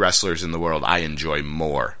very few wrestlers in the world I enjoy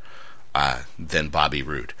more than Bobby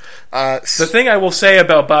Roode. The thing I will say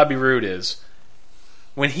about Bobby Roode is,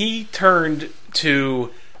 when he turned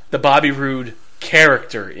to the Bobby Roode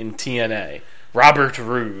character in TNA, Robert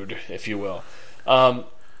Roode, if you will, I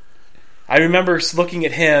remember looking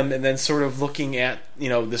at him and then sort of looking at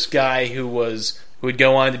this guy who would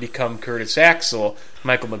go on to become Curtis Axel,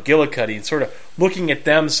 Michael McGillicuddy, and sort of looking at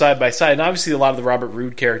them side by side. And obviously, a lot of the Robert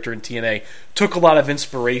Roode character in TNA took a lot of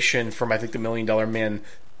inspiration from, I think, the $1 Million Man,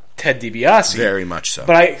 Ted DiBiase. Very much so.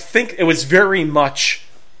 But I think it was very much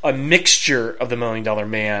a mixture of the $1 Million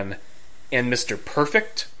Man and Mr.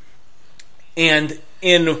 Perfect. And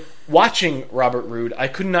in watching Robert Roode, I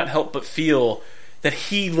could not help but feel that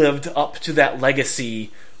he lived up to that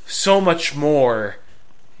legacy so much more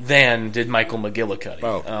than did Michael McGillicuddy.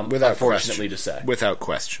 Oh, without unfortunately question. To say. Without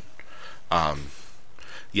question.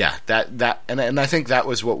 Yeah, and I think that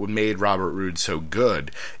was what made Robert Roode so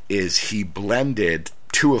good, is he blended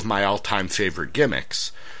 2 of my all-time favorite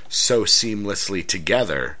gimmicks so seamlessly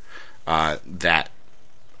together that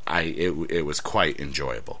it was quite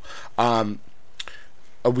enjoyable.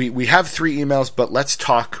 We have 3 emails, but let's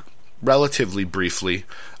talk relatively briefly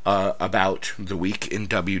about the week in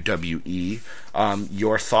WWE.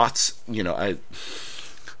 Your thoughts, I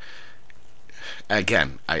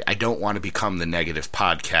don't want to become the negative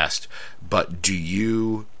podcast, but did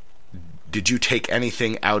you take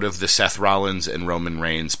anything out of the Seth Rollins and Roman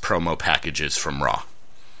Reigns promo packages from Raw?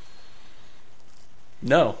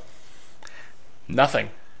 No. Nothing.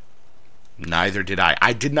 Neither did I.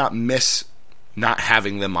 I did not miss not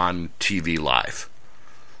having them on TV live.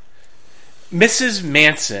 Mrs.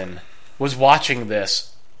 Manson was watching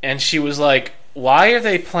this, and she was like, why are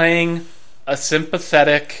they playing a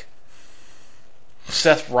sympathetic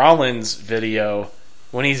Seth Rollins video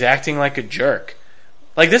when he's acting like a jerk?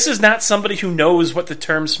 Like, this is not somebody who knows what the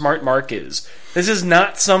term smart mark is. This is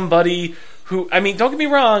not somebody who, I mean, don't get me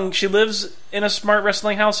wrong, she lives in a smart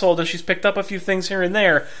wrestling household and she's picked up a few things here and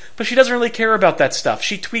there, but she doesn't really care about that stuff.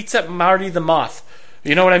 She tweets at Marty the Moth.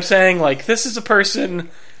 You know what I'm saying? Like, this is a person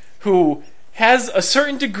who has a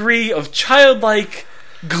certain degree of childlike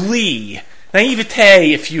glee,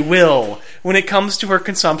 naivete, if you will, when it comes to her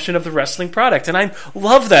consumption of the wrestling product. And I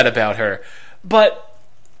love that about her. But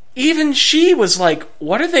even she was like,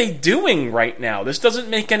 what are they doing right now? This doesn't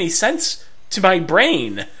make any sense to my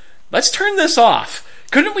brain. Let's turn this off.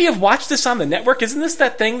 Couldn't we have watched this on the network? Isn't this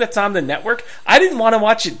that thing that's on the network? I didn't want to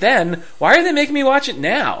watch it then. Why are they making me watch it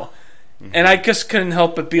now? Mm-hmm. And I just couldn't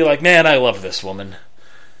help but be like, man, I love this woman.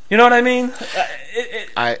 You know what I mean?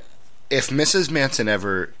 If Mrs. Manson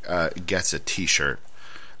ever gets a T-shirt,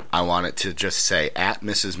 I want it to just say, at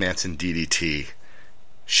Mrs. Manson DDT,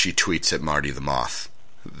 she tweets at Marty the Moth.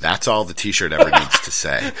 That's all the T-shirt ever needs to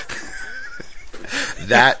say.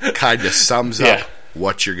 That kind of sums up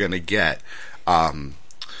what you're going to get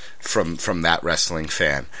from that wrestling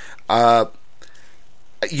fan.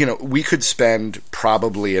 We could spend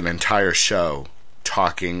probably an entire show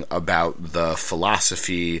talking about the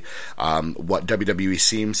philosophy, what WWE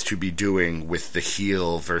seems to be doing with the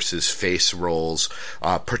heel versus face roles,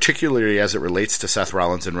 particularly as it relates to Seth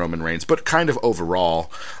Rollins and Roman Reigns, but kind of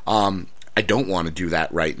overall. I don't want to do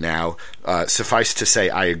that right now. Suffice to say,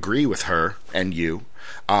 I agree with her and you.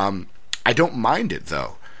 I don't mind it,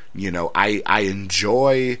 though. I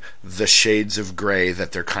enjoy the shades of gray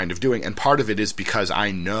that they're kind of doing, and part of it is because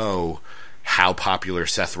I know how popular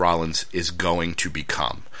Seth Rollins is going to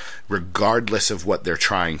become. Regardless of what they're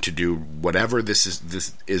trying to do, whatever this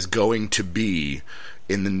is going to be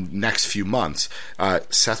in the next few months,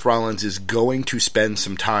 Seth Rollins is going to spend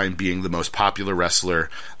some time being the most popular wrestler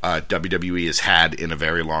WWE has had in a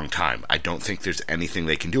very long time. I don't think there's anything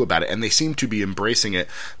they can do about it, and they seem to be embracing it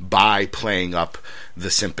by playing up the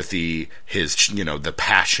sympathy, the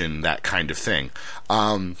passion, that kind of thing.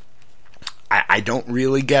 I don't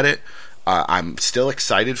really get it. I'm still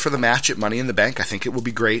excited for the match at Money in the Bank. I think it will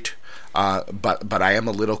be great, but I am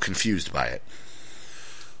a little confused by it.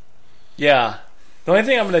 Yeah. The only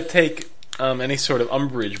thing I'm going to take any sort of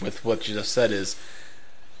umbrage with what you just said is,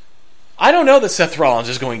 I don't know that Seth Rollins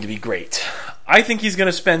is going to be great. I think he's going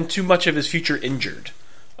to spend too much of his future injured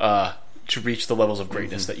to reach the levels of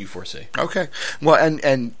greatness that you foresee. Okay. Well,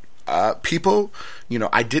 and people,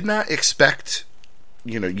 I did not expect...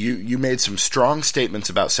 you made some strong statements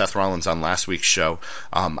about Seth Rollins on last week's show.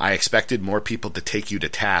 I expected more people to take you to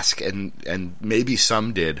task, and maybe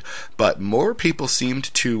some did, but more people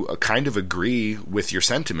seemed to kind of agree with your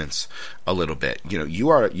sentiments a little bit. You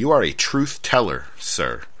are a truth teller,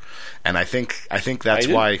 sir, and I think that's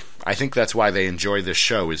why they enjoy this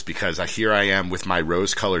show, is because here I am with my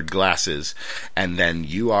rose-colored glasses, and then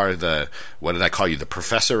you are the, what did I call you, the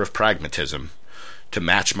professor of pragmatism, to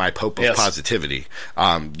match my Pope of positivity.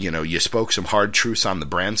 You spoke some hard truths on the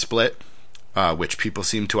brand split, which people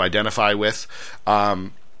seem to identify with.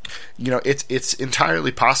 It's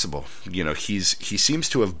entirely possible. He seems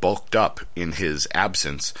to have bulked up in his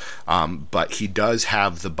absence, but he does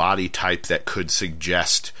have the body type that could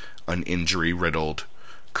suggest an injury-riddled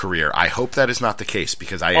career. I hope that is not the case,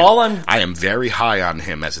 because I am very high on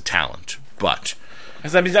him as a talent, but...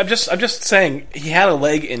 I'm just saying, he had a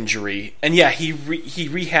leg injury, and he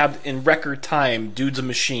rehabbed in record time. Dude's a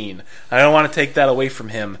machine. I don't want to take that away from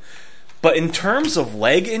him, but in terms of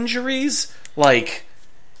leg injuries, like,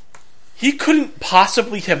 he couldn't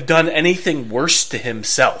possibly have done anything worse to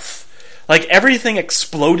himself. Like, everything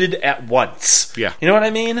exploded at once. Yeah, you know what I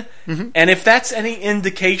mean? Mm-hmm. And if that's any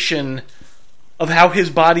indication of how his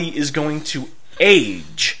body is going to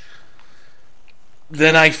age,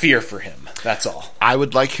 then I fear for him. That's all. I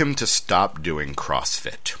would like him to stop doing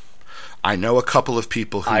CrossFit. I know a couple of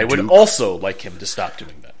people who I would also like him to stop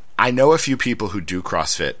doing that. I know a few people who do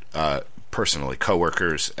CrossFit personally,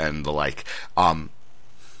 coworkers and the like.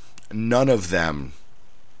 None of them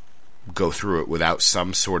go through it without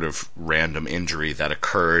some sort of random injury that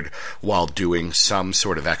occurred while doing some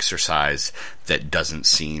sort of exercise that doesn't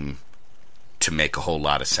seem to make a whole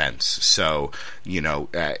lot of sense. So,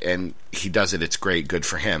 and he does it, it's great, good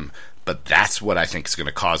for him. But that's what I think is going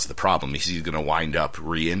to cause the problem. He's going to wind up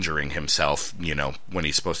re-injuring himself, when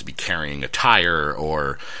he's supposed to be carrying a tire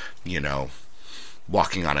or,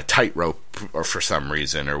 walking on a tightrope or for some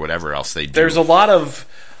reason or whatever else they do. There's a lot of...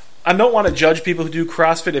 I don't want to judge people who do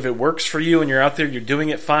CrossFit. If it works for you and you're out there, you're doing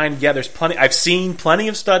it fine. Yeah, there's plenty. I've seen plenty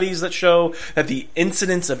of studies that show that the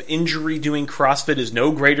incidence of injury doing CrossFit is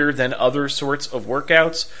no greater than other sorts of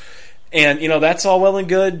workouts. And, that's all well and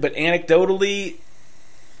good, but anecdotally,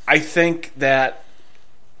 I think that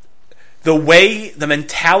the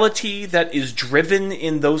mentality that is driven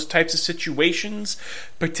in those types of situations,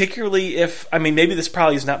 particularly if, maybe this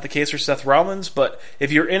probably is not the case for Seth Rollins, but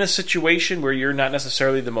if you're in a situation where you're not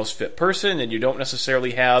necessarily the most fit person and you don't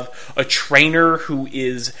necessarily have a trainer who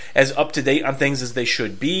is as up to date on things as they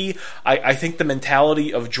should be, I think the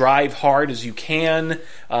mentality of drive hard as you can,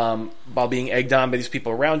 while being egged on by these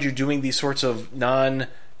people around you, doing these sorts of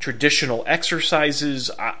non-traditional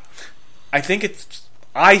exercises, I think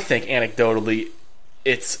anecdotally,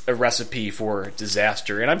 it's a recipe for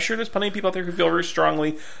disaster. And I'm sure there's plenty of people out there who feel very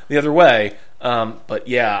strongly the other way. But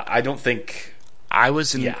yeah, I don't think... I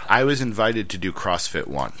was invited to do CrossFit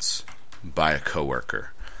once by a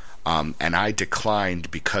coworker. And I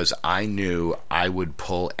declined because I knew I would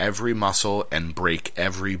pull every muscle and break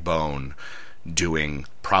every bone doing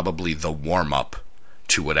probably the warm-up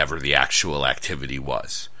to whatever the actual activity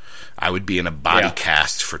was. I would be in a body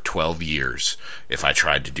cast for 12 years if I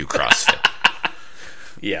tried to do CrossFit.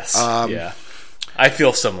 Yes. Yeah. I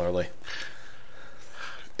feel similarly.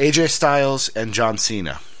 AJ Styles and John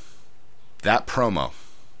Cena. That promo.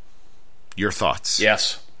 Your thoughts?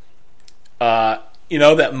 Yes.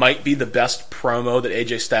 That might be the best promo that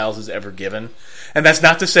AJ Styles has ever given. And that's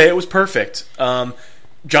not to say it was perfect.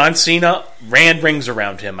 John Cena ran rings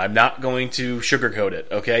around him. I'm not going to sugarcoat it,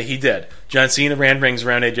 okay? He did. John Cena ran rings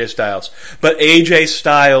around AJ Styles. But AJ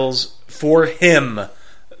Styles, for him,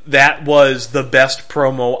 that was the best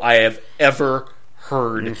promo I have ever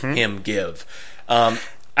heard him give. I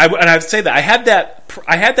would say that I had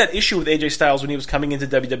that issue with AJ Styles when he was coming into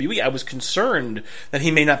WWE. I was concerned that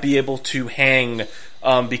he may not be able to hang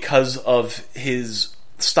because of his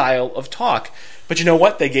style of talk. But you know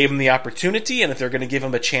what? They gave him the opportunity, and if they're going to give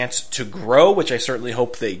him a chance to grow, which I certainly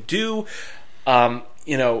hope they do,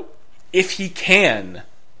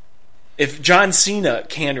 if John Cena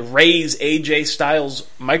can raise AJ Styles'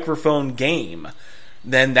 microphone game,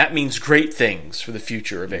 then that means great things for the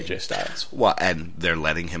future of AJ Styles. Well, and they're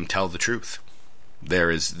letting him tell the truth.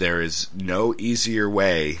 There is no easier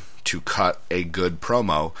way to cut a good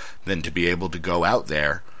promo than to be able to go out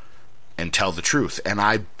there and tell the truth. And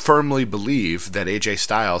I firmly believe that AJ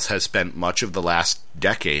Styles has spent much of the last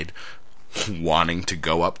decade wanting to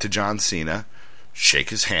go up to John Cena,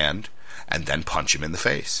 shake his hand, and then punch him in the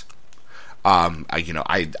face.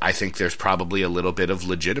 I think there's probably a little bit of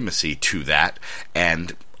legitimacy to that,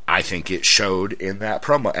 and I think it showed in that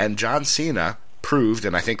promo. And John Cena proved,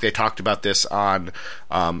 and I think they talked about this on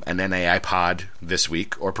an NAI pod this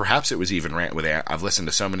week, or perhaps it was even Rant with Ant. I've listened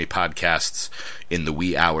to so many podcasts in the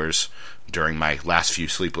wee hours during my last few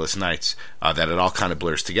sleepless nights that it all kind of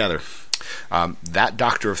blurs together. That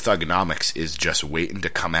Doctor of Thugonomics is just waiting to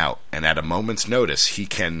come out, and at a moment's notice, he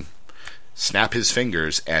can snap his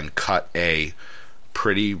fingers and cut a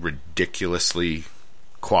pretty ridiculously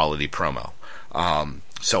quality promo.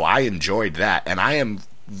 So I enjoyed that, and I am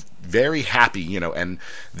very happy, and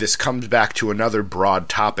this comes back to another broad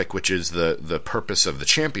topic, which is the purpose of the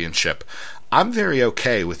championship. I'm very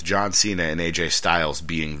okay with John Cena and AJ Styles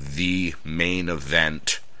being the main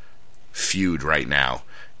event feud right now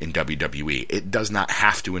in WWE. It does not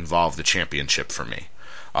have to involve the championship for me.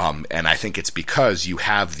 And I think it's because you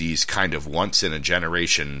have these kind of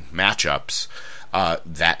once-in-a-generation matchups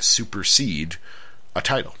that supersede a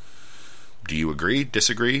title. Do you agree?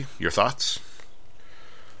 Disagree? Your thoughts?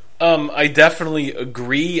 I definitely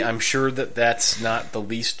agree. I'm sure that that's not the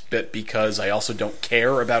least bit because I also don't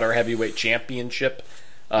care about our heavyweight championship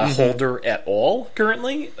holder at all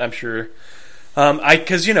currently. I'm sure...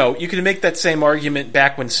 because, you could make that same argument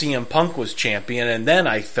back when CM Punk was champion, and then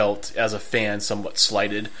I felt, as a fan, somewhat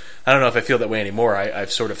slighted. I don't know if I feel that way anymore.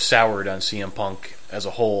 I've sort of soured on CM Punk as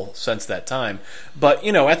a whole since that time. But,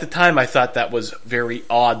 at the time I thought that was very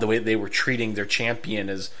odd, the way they were treating their champion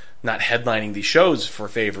as not headlining these shows for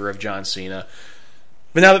favor of John Cena.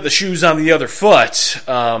 But now that the shoe's on the other foot,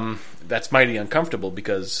 that's mighty uncomfortable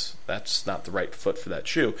because that's not the right foot for that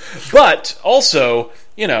shoe. But also,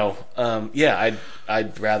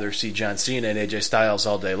 I'd rather see John Cena and AJ Styles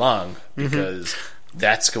all day long because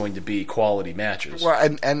that's going to be quality matches.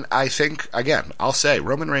 Well, and I think, again, I'll say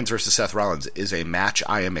Roman Reigns versus Seth Rollins is a match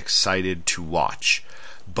I am excited to watch.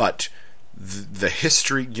 But the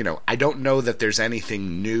history, I don't know that there's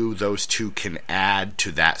anything new those two can add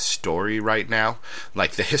to that story right now.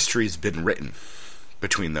 Like, the history's been written.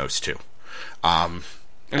 between those two. And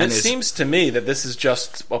it seems to me that this is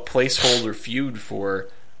just a placeholder feud for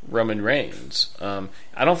Roman Reigns.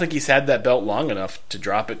 I don't think he's had that belt long enough to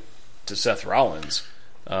drop it to Seth Rollins.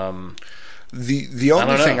 The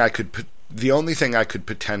only thing I could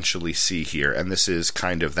potentially see here, and this is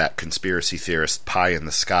kind of that conspiracy theorist pie in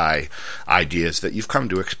the sky ideas that you've come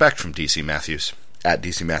to expect from DC Matthews at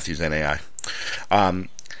DC Matthews NAI,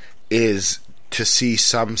 is to see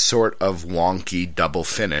some sort of wonky double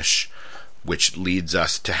finish, which leads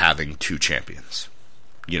us to having two champions.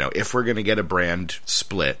 You know, if we're going to get a brand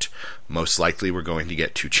split, most likely we're going to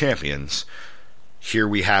get two champions. Here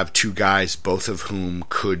we have two guys, both of whom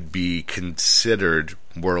could be considered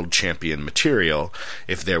world champion material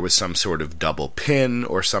if there was some sort of double pin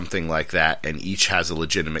or something like that, and each has a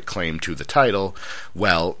legitimate claim to the title.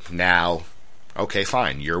 Well, now, okay,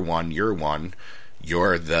 fine, you're one, you're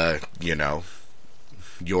the,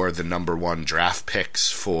 you're the number one draft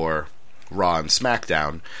picks for Raw and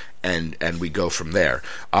SmackDown, and we go from there.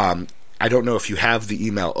 I don't know if you have the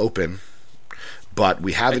email open, but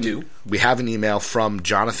we have an email from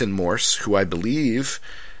Jonathan Morse, who I believe,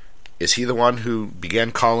 is he the one who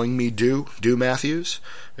began calling me Do Matthews?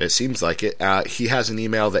 It seems like it. He has an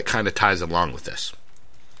email that kind of ties along with this.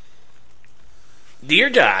 Dear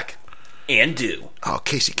Doc and Do. Oh,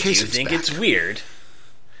 Casey, do you think it's weird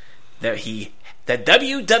that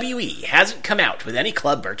WWE hasn't come out with any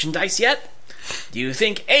club merchandise yet? Do you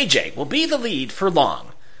think AJ will be the lead for long?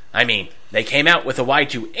 I mean, they came out with a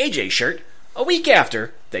Y2 AJ shirt a week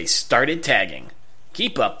after they started tagging.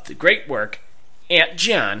 Keep up the great work, Aunt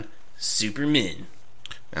John Superman.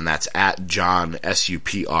 And that's at John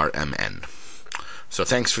Suprmn. So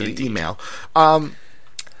thanks for the email.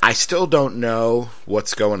 I still don't know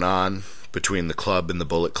what's going on between the club and the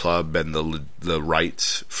Bullet Club and the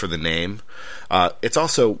rights for the name. It's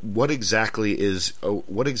also what exactly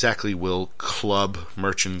will club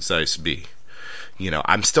merchandise be? You know,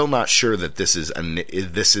 I'm still not sure that this is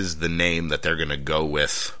the name that they're going to go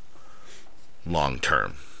with long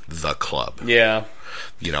term. The club. Yeah.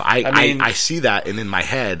 You know, I see that, and in my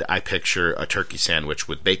head, I picture a turkey sandwich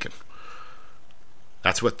with bacon.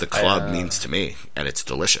 That's what the club means to me, and it's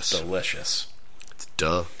delicious. Delicious. It's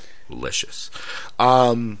delicious.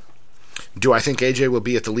 Do I think AJ will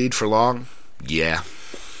be at the lead for long? Yeah.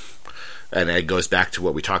 And it goes back to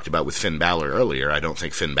what we talked about with Finn Balor earlier. I don't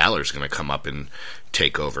think Finn Balor is going to come up and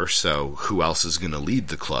take over, so who else is going to lead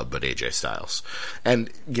the club but AJ Styles? And,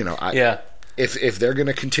 you know, if they're going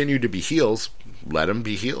to continue to be heels, let them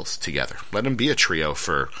be heels together. Let them be a trio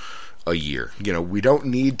for a year. You know, we don't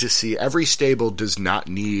need to see... Every stable does not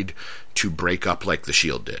need to break up like the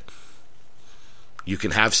Shield did. You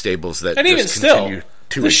can have stables that and just even still, continue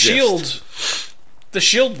to exist. The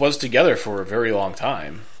Shield was together for a very long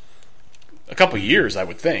time. A couple years, I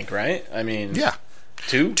would think, right? I mean... Yeah.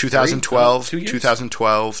 2012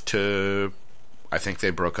 2012 to... I think they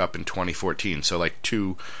broke up in 2014, so like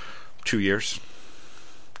two years.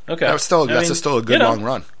 Okay. That's still a good long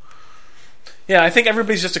run. Yeah, I think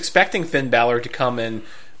everybody's just expecting Finn Balor to come and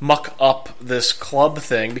muck up this club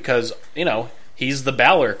thing because, you know, he's the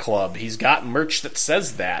Balor Club. He's got merch that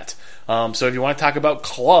says that. So if you want to talk about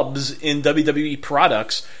clubs in WWE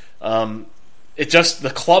products,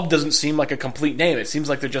 the club doesn't seem like a complete name. It seems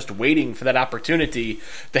like they're just waiting for that opportunity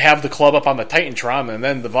to have the club up on the Titantron, and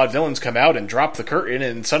then the Vaudevillains come out and drop the curtain,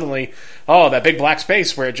 and suddenly, that big black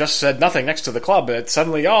space where it just said nothing next to the club, it's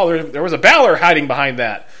suddenly, there was a Balor hiding behind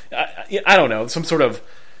that. I don't know, some sort of...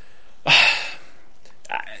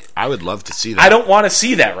 I would love to see that. I don't want to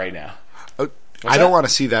see that right now. I don't want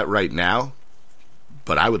to see that right now,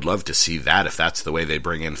 but I would love to see that if that's the way they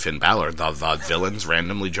bring in Finn Balor. The Vaudevillains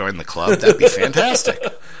randomly join the club. That'd be fantastic.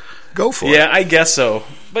 Go for it. Yeah, I guess so.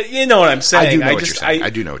 But you know what I'm saying. I do know what you're saying. I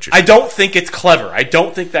do know what you're saying. I don't think it's clever. I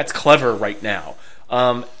don't think that's clever right now.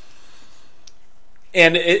 And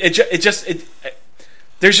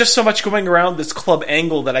there's just so much going around this club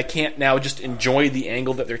angle that I can't now just enjoy the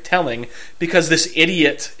angle that they're telling because this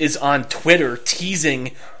idiot is on Twitter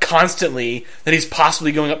teasing constantly that he's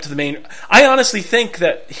possibly going up to the main... I honestly think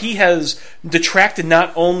that he has detracted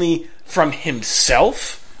not only from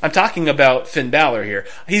himself... I'm talking about Finn Balor here.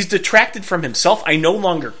 He's detracted from himself. I no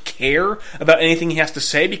longer care about anything he has to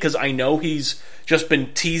say because I know he's just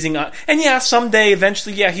been teasing on... And yeah, someday,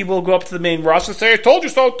 eventually, he will go up to the main roster and say, I told you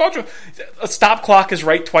so, told you. A stop clock is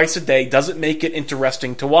right twice a day. Doesn't make it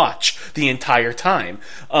interesting to watch the entire time.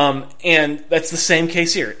 And that's the same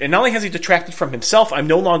case here. And not only has he detracted from himself, I'm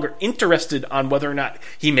no longer interested on whether or not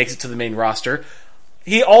he makes it to the main roster.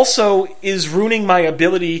 He also is ruining my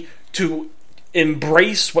ability to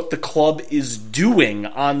embrace what the club is doing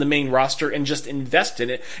on the main roster and just invest in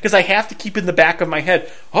it, because I have to keep in the back of my head,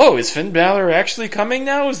 oh, is Finn Balor actually coming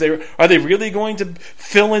now? Are they really going to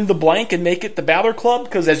fill in the blank and make it the Balor Club?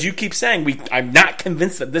 Because as you keep saying, I'm not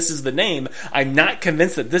convinced that this is the name. I'm not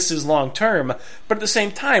convinced that this is long term. But at the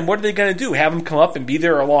same time, what are they going to do? Have him come up and be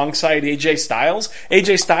there alongside AJ Styles?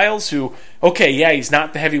 AJ Styles, who, okay, yeah, he's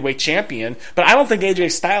not the heavyweight champion, but I don't think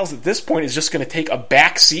AJ Styles at this point is just going to take a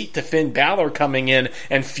back seat to Finn Balor coming in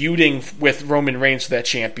and feuding with Roman Reigns for that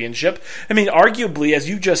championship. I mean, arguably, as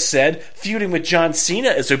you just said, feuding with John Cena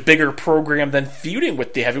is a bigger program than feuding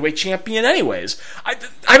with the heavyweight champion anyways.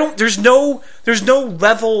 I don't, there's no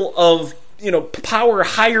level of, power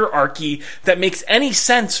hierarchy that makes any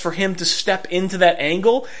sense for him to step into that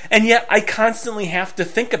angle, and yet I constantly have to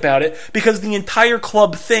think about it because the entire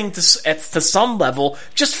club thing, to some level,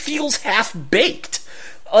 just feels half-baked.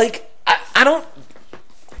 Like, I don't...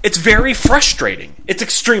 It's very frustrating. It's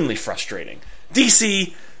extremely frustrating.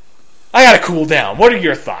 DC, I gotta cool down. What are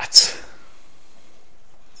your thoughts?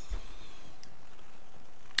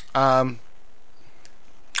 I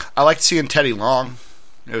liked seeing Teddy Long.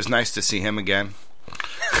 It was nice to see him again.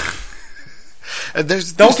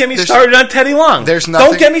 Don't get me started on Teddy Long.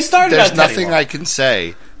 Don't get me started on Teddy Long. There's nothing I can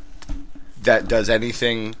say that does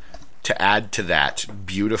anything to add to that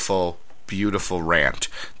beautiful rant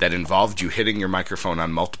that involved you hitting your microphone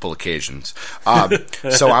on multiple occasions.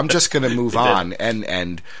 So I'm just going to move on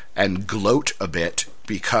and gloat a bit,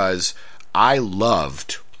 because I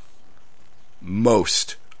loved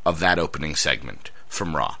most of that opening segment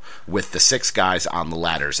from Raw with the 6 guys on the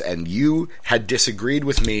ladders, and you had disagreed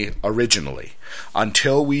with me originally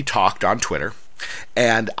until we talked on Twitter,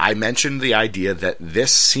 and I mentioned the idea that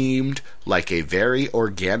this seemed like a very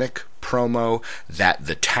organic promo that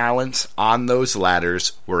the talents on those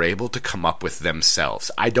ladders were able to come up with themselves.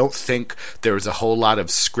 I don't think there was a whole lot of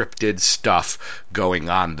scripted stuff going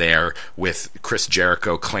on there with Chris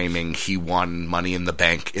Jericho claiming he won Money in the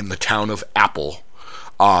Bank in the town of Apple.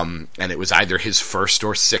 And it was either his first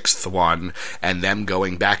or 6th one, and them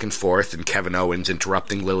going back and forth, and Kevin Owens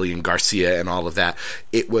interrupting Lillian Garcia and all of that.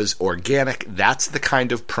 It was organic. That's the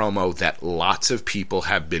kind of promo that lots of people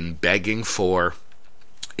have been begging for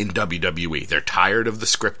in WWE. They're tired of the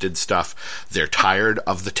scripted stuff. They're tired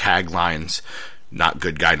of the taglines. Not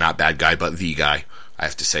good guy, not bad guy, but the guy. I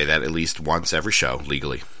have to say that at least once every show,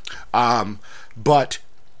 legally. But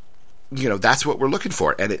that's what we're looking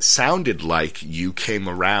for. And it sounded like you came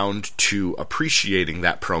around to appreciating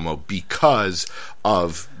that promo because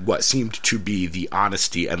of what seemed to be the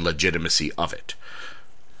honesty and legitimacy of it.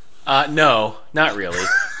 No, not really.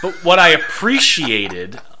 But what I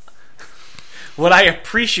appreciated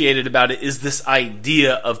about it is this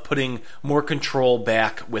idea of putting more control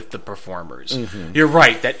back with the performers. Mm-hmm. You're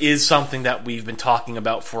right, that is something that we've been talking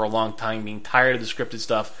about for a long time, being tired of the scripted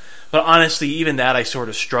stuff. But honestly, even that I sort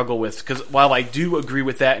of struggle with, because while I do agree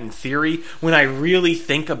with that in theory, when I really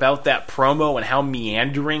think about that promo and how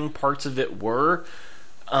meandering parts of it were,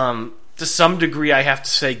 to some degree I have to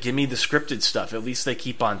say, give me the scripted stuff. At least they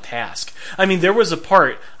keep on task. I mean, there was a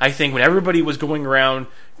part, I think, when everybody was going around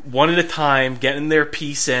one at a time, getting their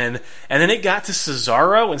piece in, and then it got to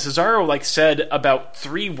Cesaro, and Cesaro said about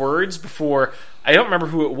 3 words before... I don't remember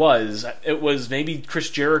who it was. It was maybe Chris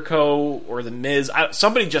Jericho or The Miz.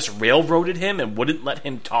 Somebody just railroaded him and wouldn't let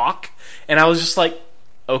him talk. And I was just like,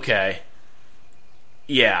 okay.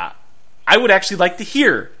 Yeah. I would actually like to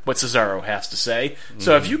hear what Cesaro has to say.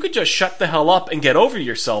 So if you could just shut the hell up and get over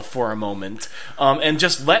yourself for a moment, and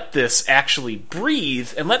just let this actually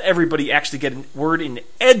breathe, and let everybody actually get a word in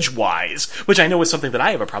edgewise, which I know is something that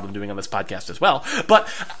I have a problem doing on this podcast as well. But,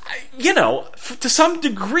 to some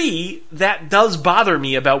degree, that does bother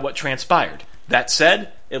me about what transpired. That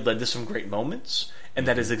said, it led to some great moments, and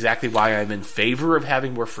that is exactly why I'm in favor of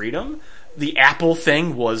having more freedom. The Apple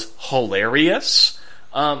thing was hilarious.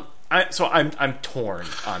 So I'm torn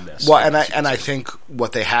on this. Well, and I think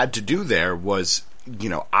what they had to do there was,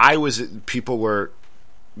 people were,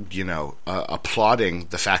 applauding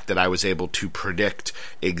the fact that I was able to predict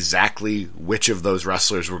exactly which of those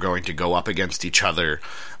wrestlers were going to go up against each other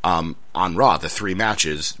on Raw. The 3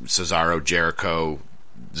 matches: Cesaro, Jericho,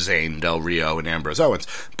 Zayn, Del Rio, and Ambrose Owens.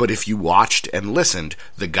 But if you watched and listened,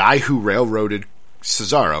 the guy who railroaded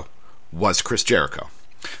Cesaro was Chris Jericho.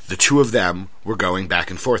 The 2 of them were going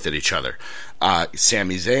back and forth at each other.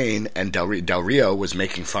 Sami Zayn and Del Rio was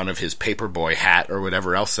making fun of his paperboy hat or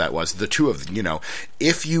whatever else that was. The two of them,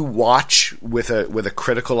 if you watch with a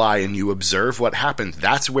critical eye and you observe what happens,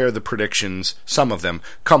 that's where the predictions, some of them,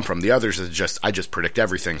 come from. The others are just, I just predict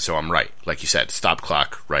everything, so I'm right. Like you said, stop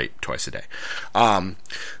clock, right, twice a day.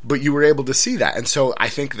 But you were able to see that. And so I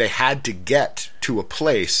think they had to get to a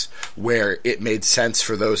place where it made sense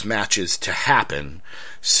for those matches to happen.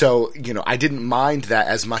 So, I didn't mind that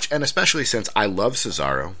as much, and especially since I love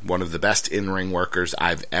Cesaro, one of the best in-ring workers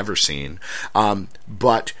I've ever seen,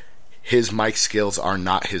 but his mic skills are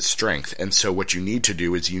not his strength, and so what you need to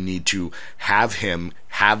do is you need to have him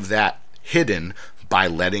have that hidden by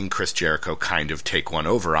letting Chris Jericho kind of take one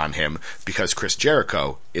over on him, because Chris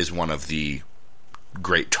Jericho is one of the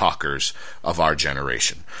great talkers of our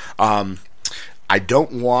generation. I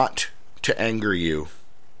don't want to anger you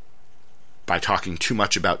by talking too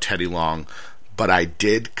much about Teddy Long, but I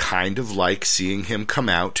did kind of like seeing him come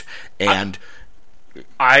out, and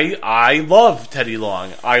I love Teddy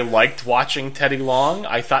Long. I liked watching Teddy Long.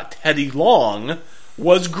 I thought Teddy Long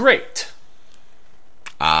was great.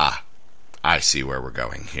 I see where we're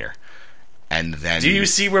going here. And then, do you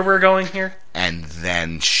see where we're going here? And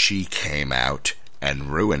then she came out and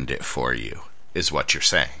ruined it for you, is what you're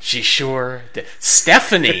saying. She sure did.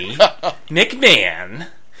 Stephanie McMahon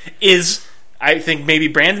is, I think maybe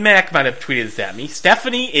Brandon Mack might have tweeted this at me,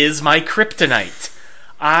 Stephanie is my kryptonite.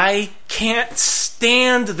 I can't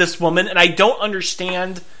stand this woman, and I don't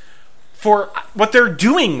understand for what they're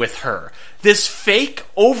doing with her. This fake,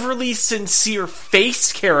 overly sincere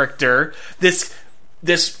face character, this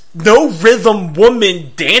no-rhythm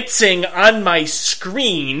woman dancing on my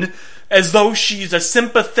screen as though she's a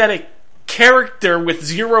sympathetic character with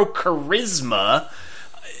zero charisma.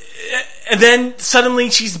 And then suddenly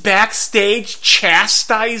she's backstage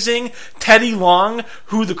chastising Teddy Long,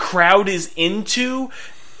 who the crowd is into,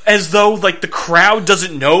 as though the crowd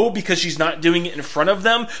doesn't know because she's not doing it in front of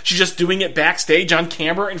them. She's just doing it backstage on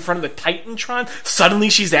camera in front of the Titantron. Suddenly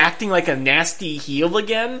she's acting like a nasty heel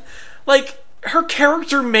again. Her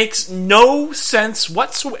character makes no sense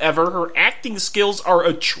whatsoever. Her acting skills are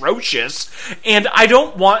atrocious, and I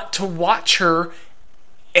don't want to watch her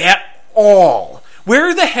at all.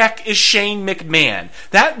 Where the heck is Shane McMahon?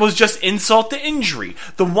 That was just insult to injury.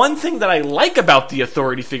 The one thing that I like about the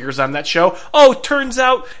authority figures on that show, turns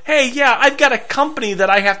out, hey, yeah, I've got a company that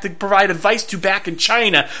I have to provide advice to back in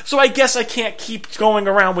China, so I guess I can't keep going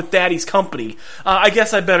around with Daddy's company. I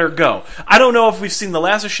guess I better go. I don't know if we've seen the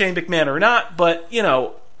last of Shane McMahon or not, but,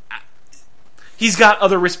 he's got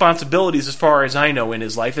other responsibilities as far as I know in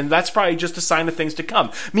his life, and that's probably just a sign of things to come.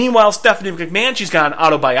 Meanwhile, Stephanie McMahon, she's got an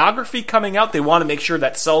autobiography coming out. They want to make sure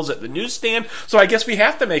that sells at the newsstand, so I guess we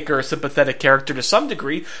have to make her a sympathetic character to some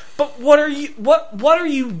degree. But what are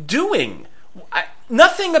you doing?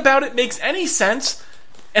 Nothing about it makes any sense,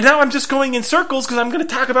 and now I'm just going in circles because I'm going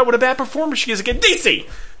to talk about what a bad performer she is again.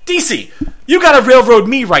 DC, you got to railroad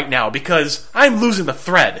me right now because I'm losing the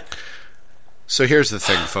thread. So here's the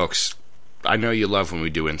thing, folks. I know you love when we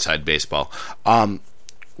do Inside Baseball.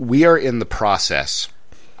 We are in the process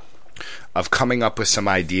of coming up with some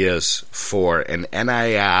ideas for an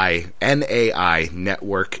NAI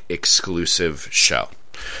network exclusive show.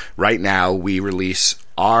 Right now, we release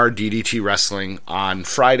our DDT Wrestling on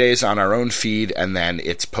Fridays on our own feed, and then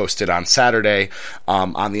it's posted on Saturday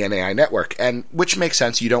on the NAI network, and which makes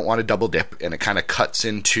sense. You don't want to double dip, and it kind of cuts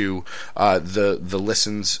into the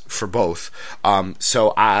listens for both.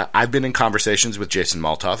 So I've been in conversations with Jason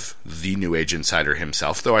Maltov, the New Age Insider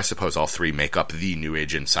himself, though I suppose all three make up the New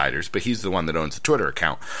Age Insiders, but he's the one that owns the Twitter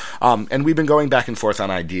account. And we've been going back and forth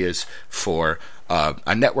on ideas for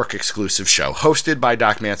a network-exclusive show hosted by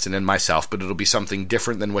Doc Manson and myself, but it'll be something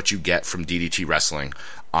different than what you get from DDT Wrestling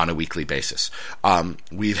on a weekly basis.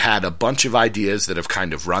 We've had a bunch of ideas that have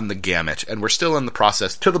kind of run the gamut, and we're still in the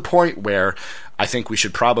process to the point where I think we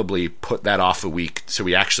should probably put that off a week so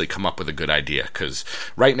we actually come up with a good idea, because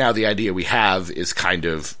right now the idea we have is kind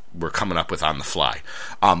of we're coming up with on the fly.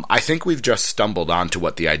 I think we've just stumbled onto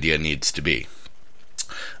what the idea needs to be.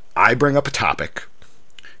 I bring up a topic,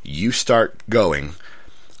 you start going,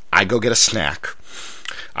 I go get a snack,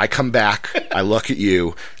 I come back, I look at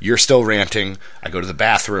you, you're still ranting, I go to the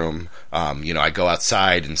bathroom, I go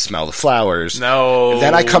outside and smell the flowers. No.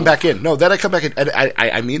 Then I come back in. And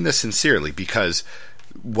I mean this sincerely, because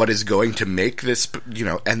what is going to make this,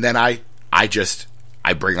 and then I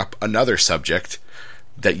bring up another subject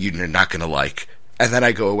that you're not going to like, and then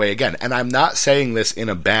I go away again. And I'm not saying this in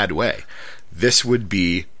a bad way. This would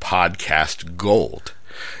be podcast gold.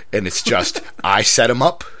 And it's just, I set them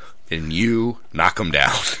up, and you knock them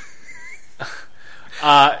down.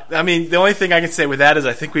 I mean, the only thing I can say with that is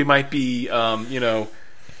I think we might be,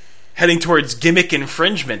 heading towards gimmick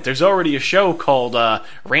infringement. There's already a show called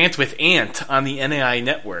Rant with Ant on the NAI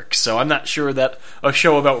network, so I'm not sure that a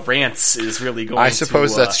show about rants is really going to... I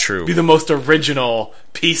suppose that's true. ...be the most original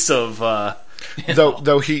piece of...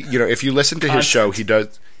 Though he, if you listen to his show, he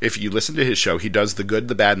does... If you listen to his show, he does the good,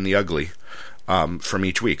 the bad, and the ugly from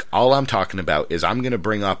each week. All I'm talking about is I'm going to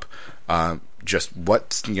bring up... just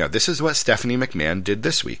what, this is what Stephanie McMahon did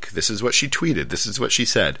this week. This is what she tweeted. This is what she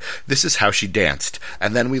said. This is how she danced.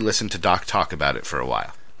 And then we listened to Doc talk about it for a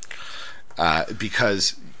while.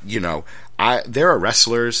 Because, there are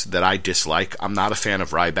wrestlers that I dislike. I'm not a fan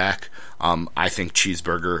of Ryback. I think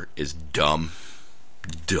Cheeseburger is dumb.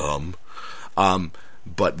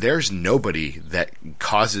 But there's nobody that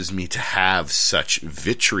causes me to have such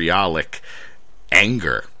vitriolic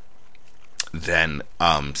anger than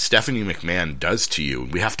Stephanie McMahon does to you.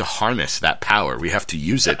 We have to harness that power. We have to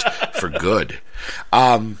use it for good.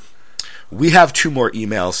 We have 2 more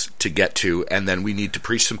emails to get to, and then we need to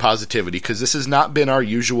preach some positivity, because this has not been our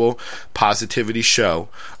usual positivity show.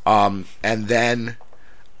 And then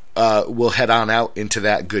we'll head on out into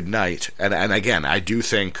that good night. And again, I do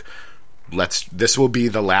think this will be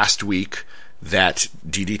the last week that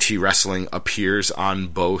DDT Wrestling appears on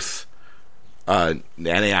both the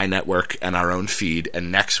NAI network and our own feed, and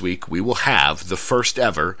next week we will have the first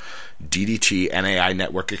ever DDT NAI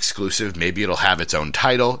network exclusive. Maybe it'll have its own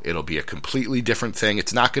title. It'll be a completely different thing.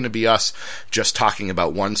 It's not going to be us just talking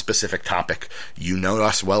about one specific topic. You know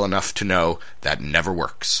us well enough to know that never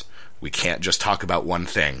works. We can't just talk about one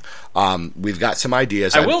thing. We've got some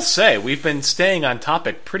ideas. I will say, we've been staying on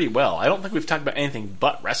topic pretty well. I don't think we've talked about anything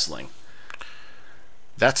but wrestling.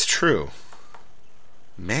 That's true.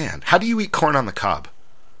 Man, how do you eat corn on the cob?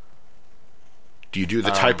 Do you do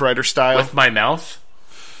the typewriter style? With my mouth?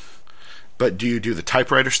 But do you do the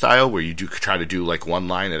typewriter style where you try to do like one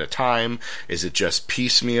line at a time? Is it just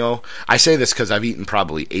piecemeal? I say this because I've eaten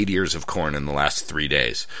probably 8 ears of corn in the last 3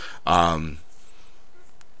 days. Wow.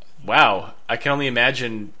 I can only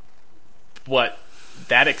imagine what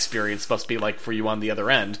that experience must be like for you on the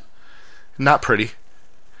other end. Not pretty.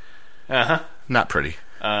 Uh-huh. Not pretty.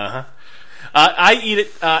 Uh-huh. I eat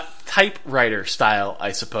it typewriter style,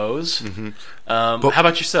 I suppose. Mm-hmm. How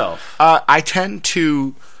about yourself? I tend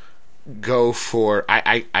to go for,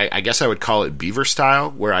 I guess I would call it beaver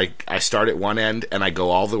style, where I start at one end and I go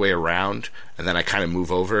all the way around, and then I kind of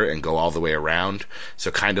move over and go all the way around.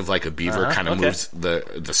 So kind of like a beaver moves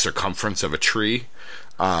the circumference of a tree.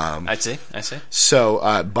 I see.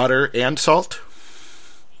 So butter and salt.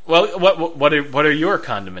 Well, what are your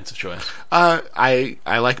condiments of choice? I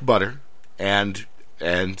like butter. And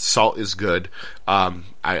salt is good.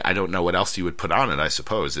 I don't know what else you would put on it, I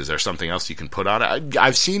suppose. Is there something else you can put on it?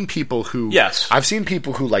 I've seen people who... Yes. I've seen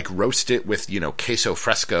people who, like, roast it with, queso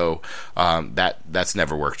fresco. That's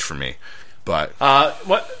never worked for me. But...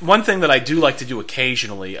 one thing that I do like to do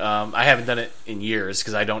occasionally, I haven't done it in years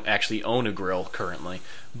because I don't actually own a grill currently,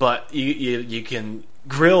 but you can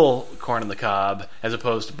grill corn on the cob as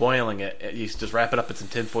opposed to boiling it. You just wrap it up in some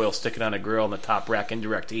tin foil, stick it on a grill on the top rack,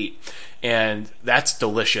 indirect heat, and that's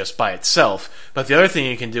delicious by itself. But the other thing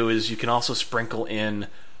you can do is you can also sprinkle in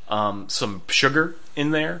some sugar in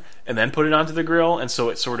there and then put it onto the grill, and so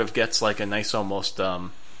it sort of gets like a nice almost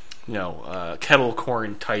kettle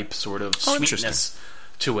corn type sort of sweetness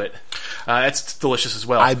to it. It's delicious as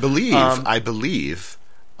well. I believe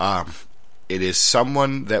it is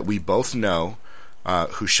someone that we both know,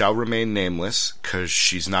 who shall remain nameless because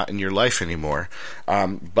she's not in your life anymore.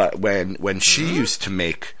 But when she used to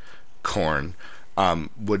make corn,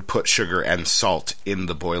 would put sugar and salt in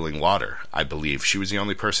the boiling water. I believe she was the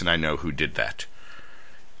only person I know who did that.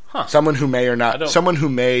 Huh. Someone who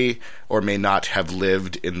may or may not have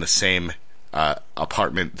lived in the same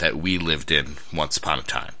apartment that we lived in once upon a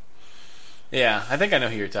time. Yeah, I think I know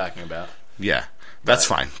who you're talking about. Yeah. That's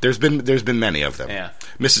fine. There's been many of them. Yeah.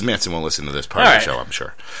 Mrs. Manson won't listen to this part of the show, I'm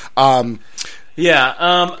sure.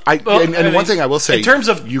 Yeah. One thing I will say, in terms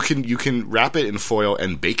of, you can wrap it in foil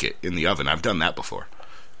and bake it in the oven. I've done that before.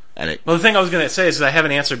 The thing I was going to say is that I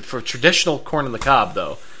haven't answered for traditional corn on the cob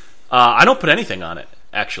though. I don't put anything on it.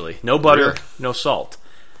 Actually, no butter, really? No salt,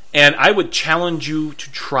 and I would challenge you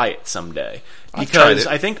to try it someday because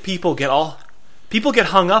I think people get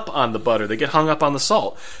hung up on the butter. They get hung up on the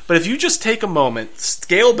salt. But if you just take a moment,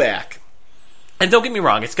 scale back, and don't get me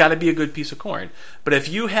wrong, it's got to be a good piece of corn. But if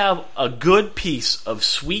you have a good piece of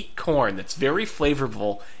sweet corn that's very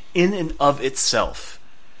flavorful in and of itself,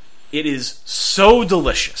 it is so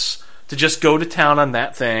delicious to just go to town on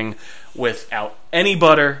that thing without any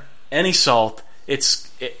butter, any salt. It's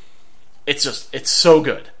it's so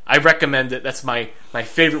good. I recommend it. That's my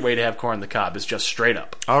favorite way to have corn on the cob, is just straight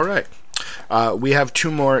up. All right. We have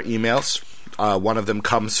 2 more emails. One of them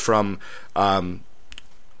comes from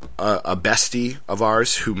a bestie of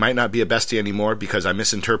ours who might not be a bestie anymore because I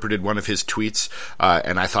misinterpreted one of his tweets,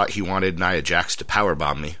 and I thought he wanted Nia Jax to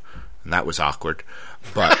powerbomb me, and that was awkward.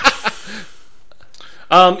 But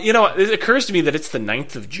it occurs to me that it's the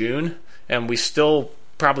 9th of June, and we still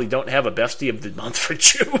probably don't have a bestie of the month for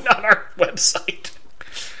June on our website.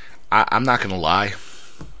 I'm not going to lie.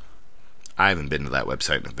 I haven't been to that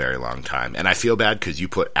website in a very long time, and I feel bad because you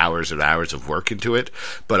put hours and hours of work into it,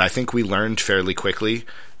 but I think we learned fairly quickly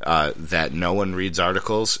that no one reads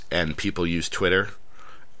articles and people use Twitter,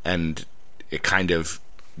 and it kind of,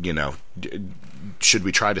 should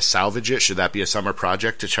we try to salvage it? Should that be a summer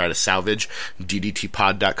project to try to salvage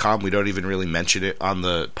ddtpod.com? We don't even really mention it on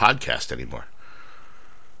the podcast anymore.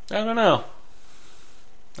 I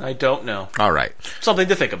don't know. All right. Something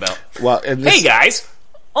to think about. Well, Hey, guys!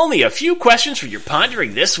 Only a few questions for your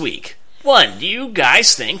pondering this week. 1. Do you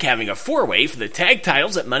guys think having a 4-way for the tag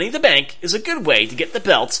titles at Money in the Bank is a good way to get the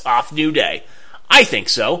belts off New Day? I think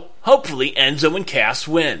so. Hopefully Enzo and Cass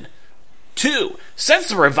win. 2. Since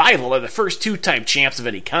the Revival are the first 2-time champs of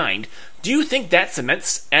any kind, do you think that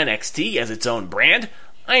cements NXT as its own brand?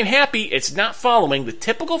 I'm happy it's not following the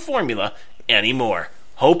typical formula anymore.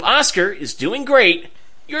 Hope Oscar is doing great.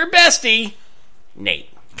 Your bestie, Nate.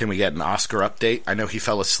 Can we get an Oscar update? I know he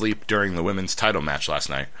fell asleep during the women's title match last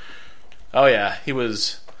night. Oh yeah, he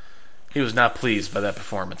was not pleased by that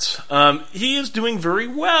performance. He is doing very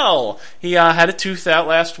well. He had a tooth out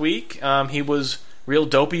last week. He was real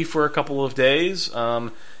dopey for a couple of days.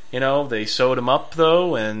 They sewed him up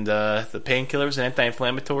though, and the painkillers and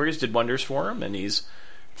anti-inflammatories did wonders for him, and he's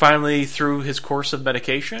finally through his course of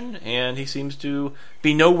medication, and he seems to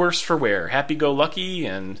be no worse for wear. Happy-go-lucky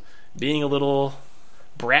and being a little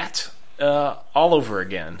brat all over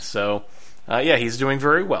again. So, he's doing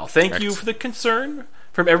very well. Thank you for the concern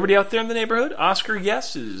from everybody out there in the neighborhood. Oscar,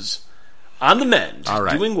 yes, is on the mend. All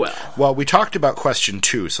right. Doing well. Well, we talked about question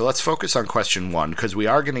 2, so let's focus on question 1, because we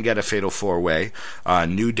are going to get a Fatal 4-Way.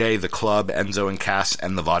 New Day, The Club, Enzo and Cass,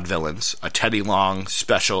 and the Vaudevillains. A Teddy Long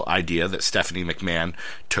special idea that Stephanie McMahon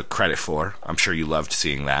took credit for. I'm sure you loved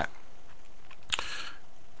seeing that.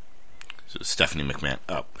 Stephanie McMahon.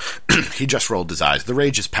 Oh, he just rolled his eyes. The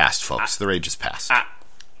rage is past, folks. The rage is past.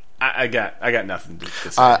 I got nothing to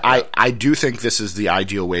say. I do think this is the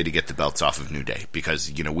ideal way to get the belts off of New Day, because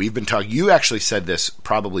we've been talking. You actually said this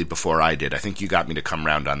probably before I did. I think you got me to come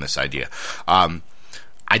round on this idea.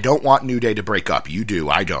 I don't want New Day to break up. You do.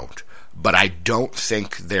 I don't. But I don't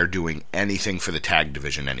think they're doing anything for the tag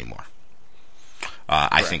division anymore.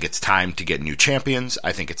 I think it's time to get new champions.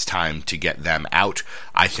 I think it's time to get them out.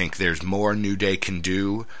 I think there's more New Day can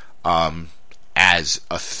do as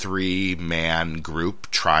a 3-man group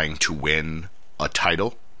trying to win a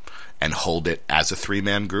title and hold it as a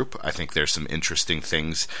 3-man group. I think there's some interesting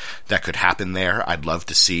things that could happen there. I'd love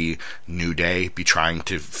to see New Day be trying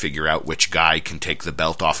to figure out which guy can take the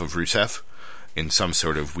belt off of Rusev in some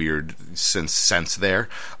sort of weird sense there.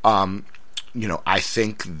 I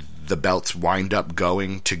think the belts wind up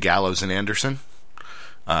going to Gallows and Anderson.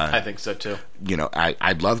 I think so too.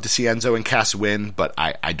 I'd love to see Enzo and Cass win, but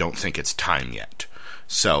I don't think it's time yet.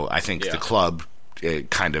 So I think the club, it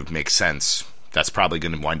kind of makes sense. That's probably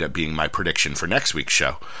going to wind up being my prediction for next week's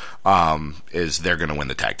show, is they're going to win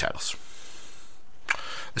the tag titles.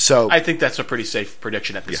 So I think that's a pretty safe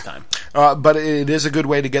prediction at this time. But it is a good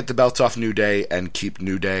way to get the belts off New Day and keep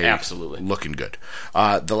New Day absolutely looking good.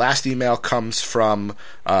 The last email comes from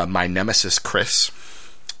my nemesis, Chris,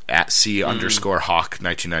 at C_Hawk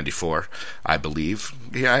 1994, I believe.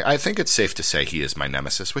 Yeah, I think it's safe to say he is my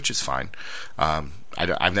nemesis, which is fine.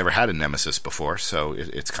 I've never had a nemesis before, so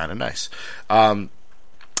it's kind of nice.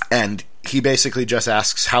 And he basically just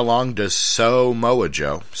asks, how long does Samoa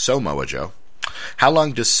Joe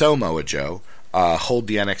hold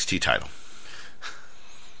the NXT title?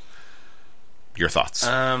 Your thoughts?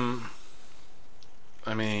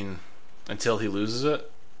 Until he loses it.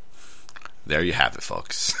 There you have it,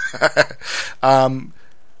 folks.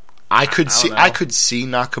 I could see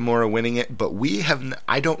Nakamura winning it, but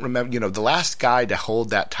I don't remember. The last guy to hold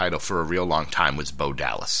that title for a real long time was Bo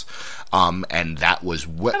Dallas, and that was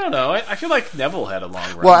I don't know. I feel like Neville had a long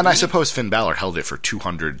run. Well, and I suppose Finn Balor held it for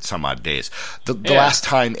 200 some odd days. The last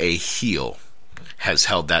time a heel has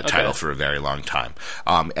held that title for a very long time,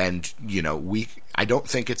 and I don't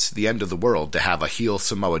think it's the end of the world to have a heel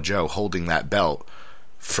Samoa Joe holding that belt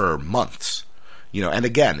for months. And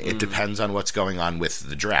again, it depends on what's going on with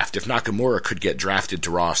the draft. If Nakamura could get drafted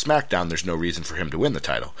to Raw or SmackDown, there's no reason for him to win the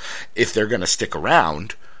title. If they're going to stick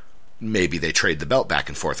around, maybe they trade the belt back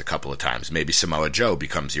and forth a couple of times. Maybe Samoa Joe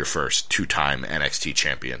becomes your first 2-time NXT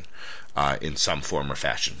champion in some form or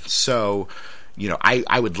fashion. So,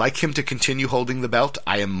 I would like him to continue holding the belt.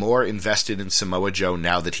 I am more invested in Samoa Joe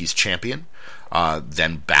now that he's champion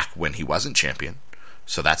than back when he wasn't champion.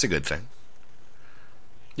 So that's a good thing.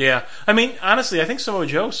 Yeah. I mean, honestly, I think Samoa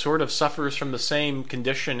Joe sort of suffers from the same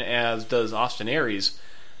condition as does Austin Aries.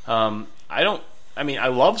 I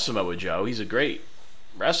love Samoa Joe. He's a great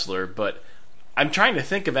wrestler, but I'm trying to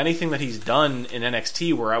think of anything that he's done in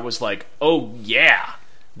NXT where I was like, oh yeah,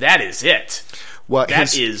 that is it. Well,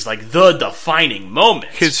 that is like the defining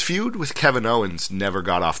moment. His feud with Kevin Owens never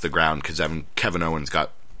got off the ground because Kevin Owens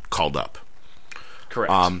got called up.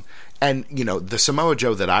 Correct. And, the Samoa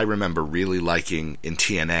Joe that I remember really liking in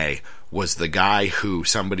TNA was the guy who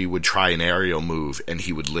somebody would try an aerial move and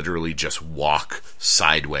he would literally just walk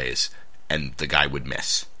sideways and the guy would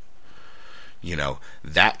miss.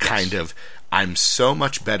 That kind of, I'm so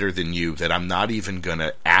much better than you that I'm not even going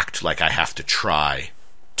to act like I have to try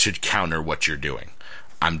to counter what you're doing.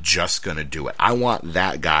 I'm just going to do it. I want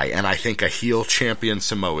that guy, and I think a heel champion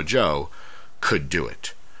Samoa Joe could do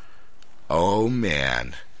it. Oh,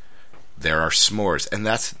 man. There are s'mores, and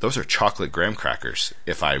those are chocolate graham crackers,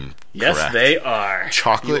 if I'm correct. Yes, they are.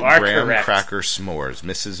 Chocolate graham cracker s'mores.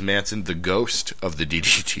 Mrs. Manson, the ghost of the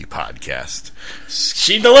DDT podcast.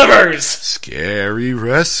 She delivers! Scary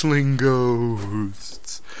wrestling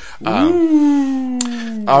ghosts.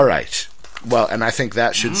 All right. Well, and I think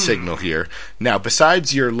that should signal here. Now,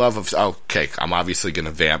 besides your love of... Okay, I'm obviously going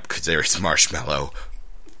to vamp because there's marshmallow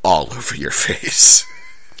all over your face.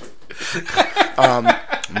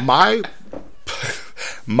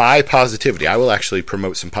 My positivity, I will actually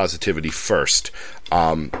promote some positivity first.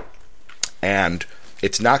 And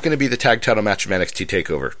it's not going to be the tag title match of NXT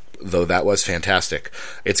TakeOver, though that was fantastic.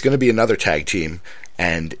 It's going to be another tag team,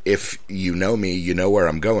 and if you know me, you know where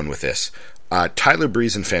I'm going with this. Tyler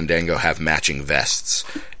Breeze and Fandango have matching vests,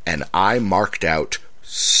 and I marked out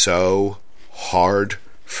so hard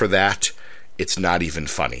for that, it's not even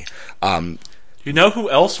funny. You know who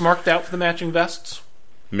else marked out for the matching vests?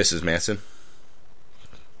 Mrs. Manson.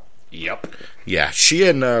 Yep. Yeah, she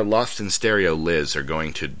and Lost in Stereo Liz are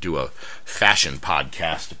going to do a fashion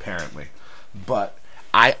podcast, apparently. But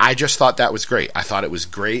I just thought that was great. I thought it was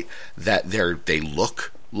great that they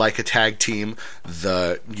look like a tag team.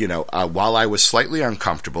 While I was slightly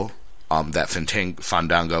uncomfortable that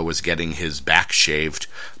Fandango was getting his back shaved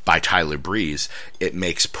by Tyler Breeze, it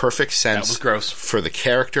makes perfect sense. That was gross. For the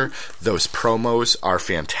character. Those promos are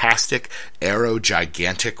fantastic. Arrow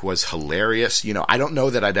Gigantic was hilarious. I don't know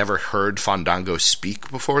that I'd ever heard Fandango speak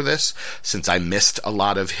before this, since I missed a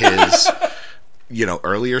lot of his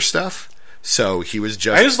earlier stuff. So he was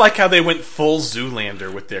just... I just like how they went full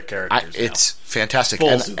Zoolander with their characters. It's fantastic.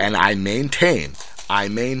 And I maintain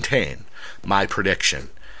my prediction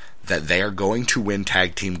that they are going to win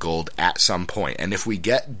Tag Team Gold at some point. And if we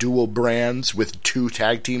get dual brands with 2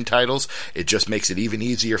 tag team titles, it just makes it even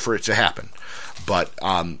easier for it to happen. But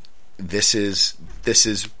this is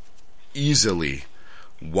easily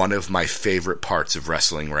one of my favorite parts of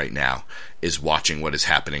wrestling right now, is watching what is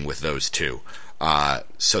happening with those two.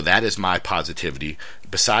 So that is my positivity.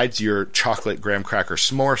 Besides your chocolate graham cracker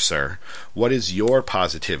s'more, sir, what is your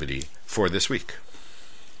positivity for this week?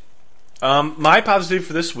 My positivity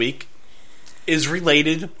for this week is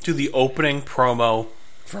related to the opening promo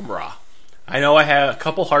from Raw. I know I have a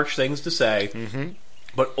couple harsh things to say,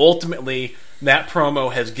 but ultimately that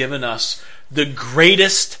promo has given us the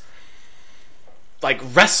greatest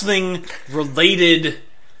wrestling-related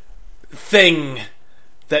thing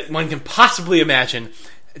that one can possibly imagine.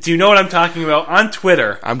 Do you know what I'm talking about? On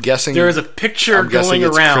Twitter, I'm guessing there is a picture going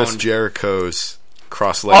around. Chris Jericho's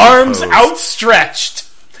cross-legged arms pose. Outstretched.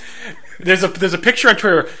 There's a picture on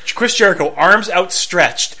Twitter. Chris Jericho, arms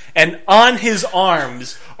outstretched, and on his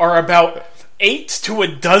arms are about 8 to a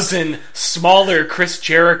dozen smaller Chris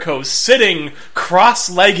Jerichos sitting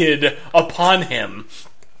cross-legged upon him.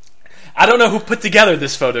 I don't know who put together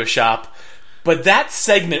this Photoshop, but that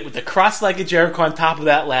segment with the cross-legged Jericho on top of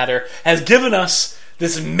that ladder has given us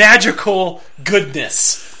this magical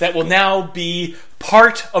goodness that will now be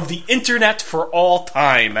part of the internet for all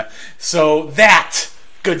time. So that,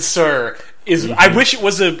 good sir, is... I wish it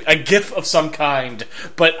was a GIF of some kind,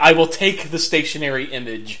 but I will take the stationary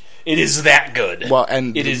image. It is that good. Well,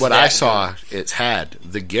 and what I saw, it's had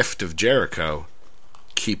the gift of Jericho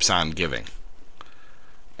keeps on giving.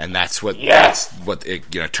 and that's what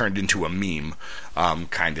it turned into a meme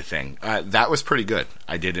kind of thing. That was pretty good.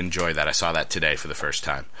 I did enjoy that. I saw that today for the first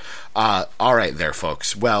time. All right, there,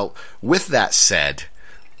 folks. Well, with that said,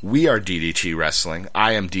 we are DDT Wrestling.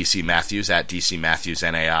 I am DC Matthews at DC Matthews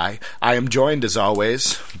NAI. I am joined, as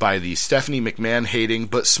always, by the Stephanie McMahon hating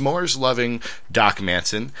but s'mores loving Doc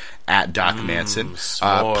Manson at Doc Manson.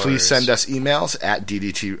 Please send us emails at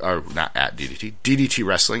DDT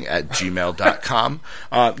Wrestling at gmail.com.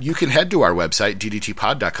 You can head to our website,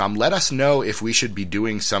 ddtpod.com. Let us know if we should be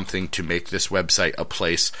doing something to make this website a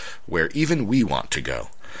place where even we want to go.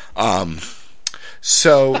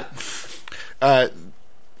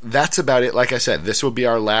 That's about it. Like I said, this will be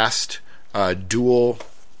our last dual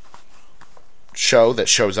show that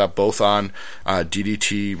shows up both on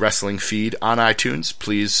DDT Wrestling feed on iTunes.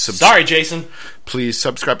 Please Sorry, Jason. Please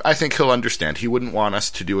subscribe. I think he'll understand. He wouldn't want us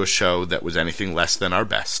to do a show that was anything less than our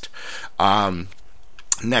best.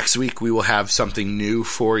 Next week, we will have something new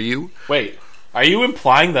for you. Wait, are you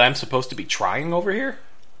implying that I'm supposed to be trying over here?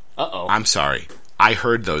 Uh-oh. I'm sorry. I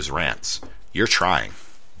heard those rants. You're trying.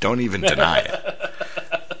 Don't even deny it.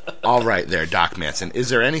 All right there, Doc Manson. Is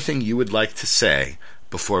there anything you would like to say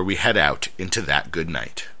before we head out into that good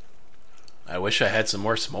night? I wish I had some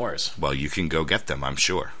more s'mores. Well, you can go get them, I'm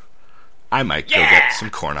sure. I might go get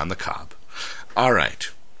some corn on the cob. All right.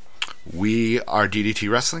 We are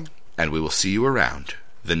DDT Wrestling, and we will see you around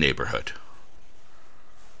the neighborhood.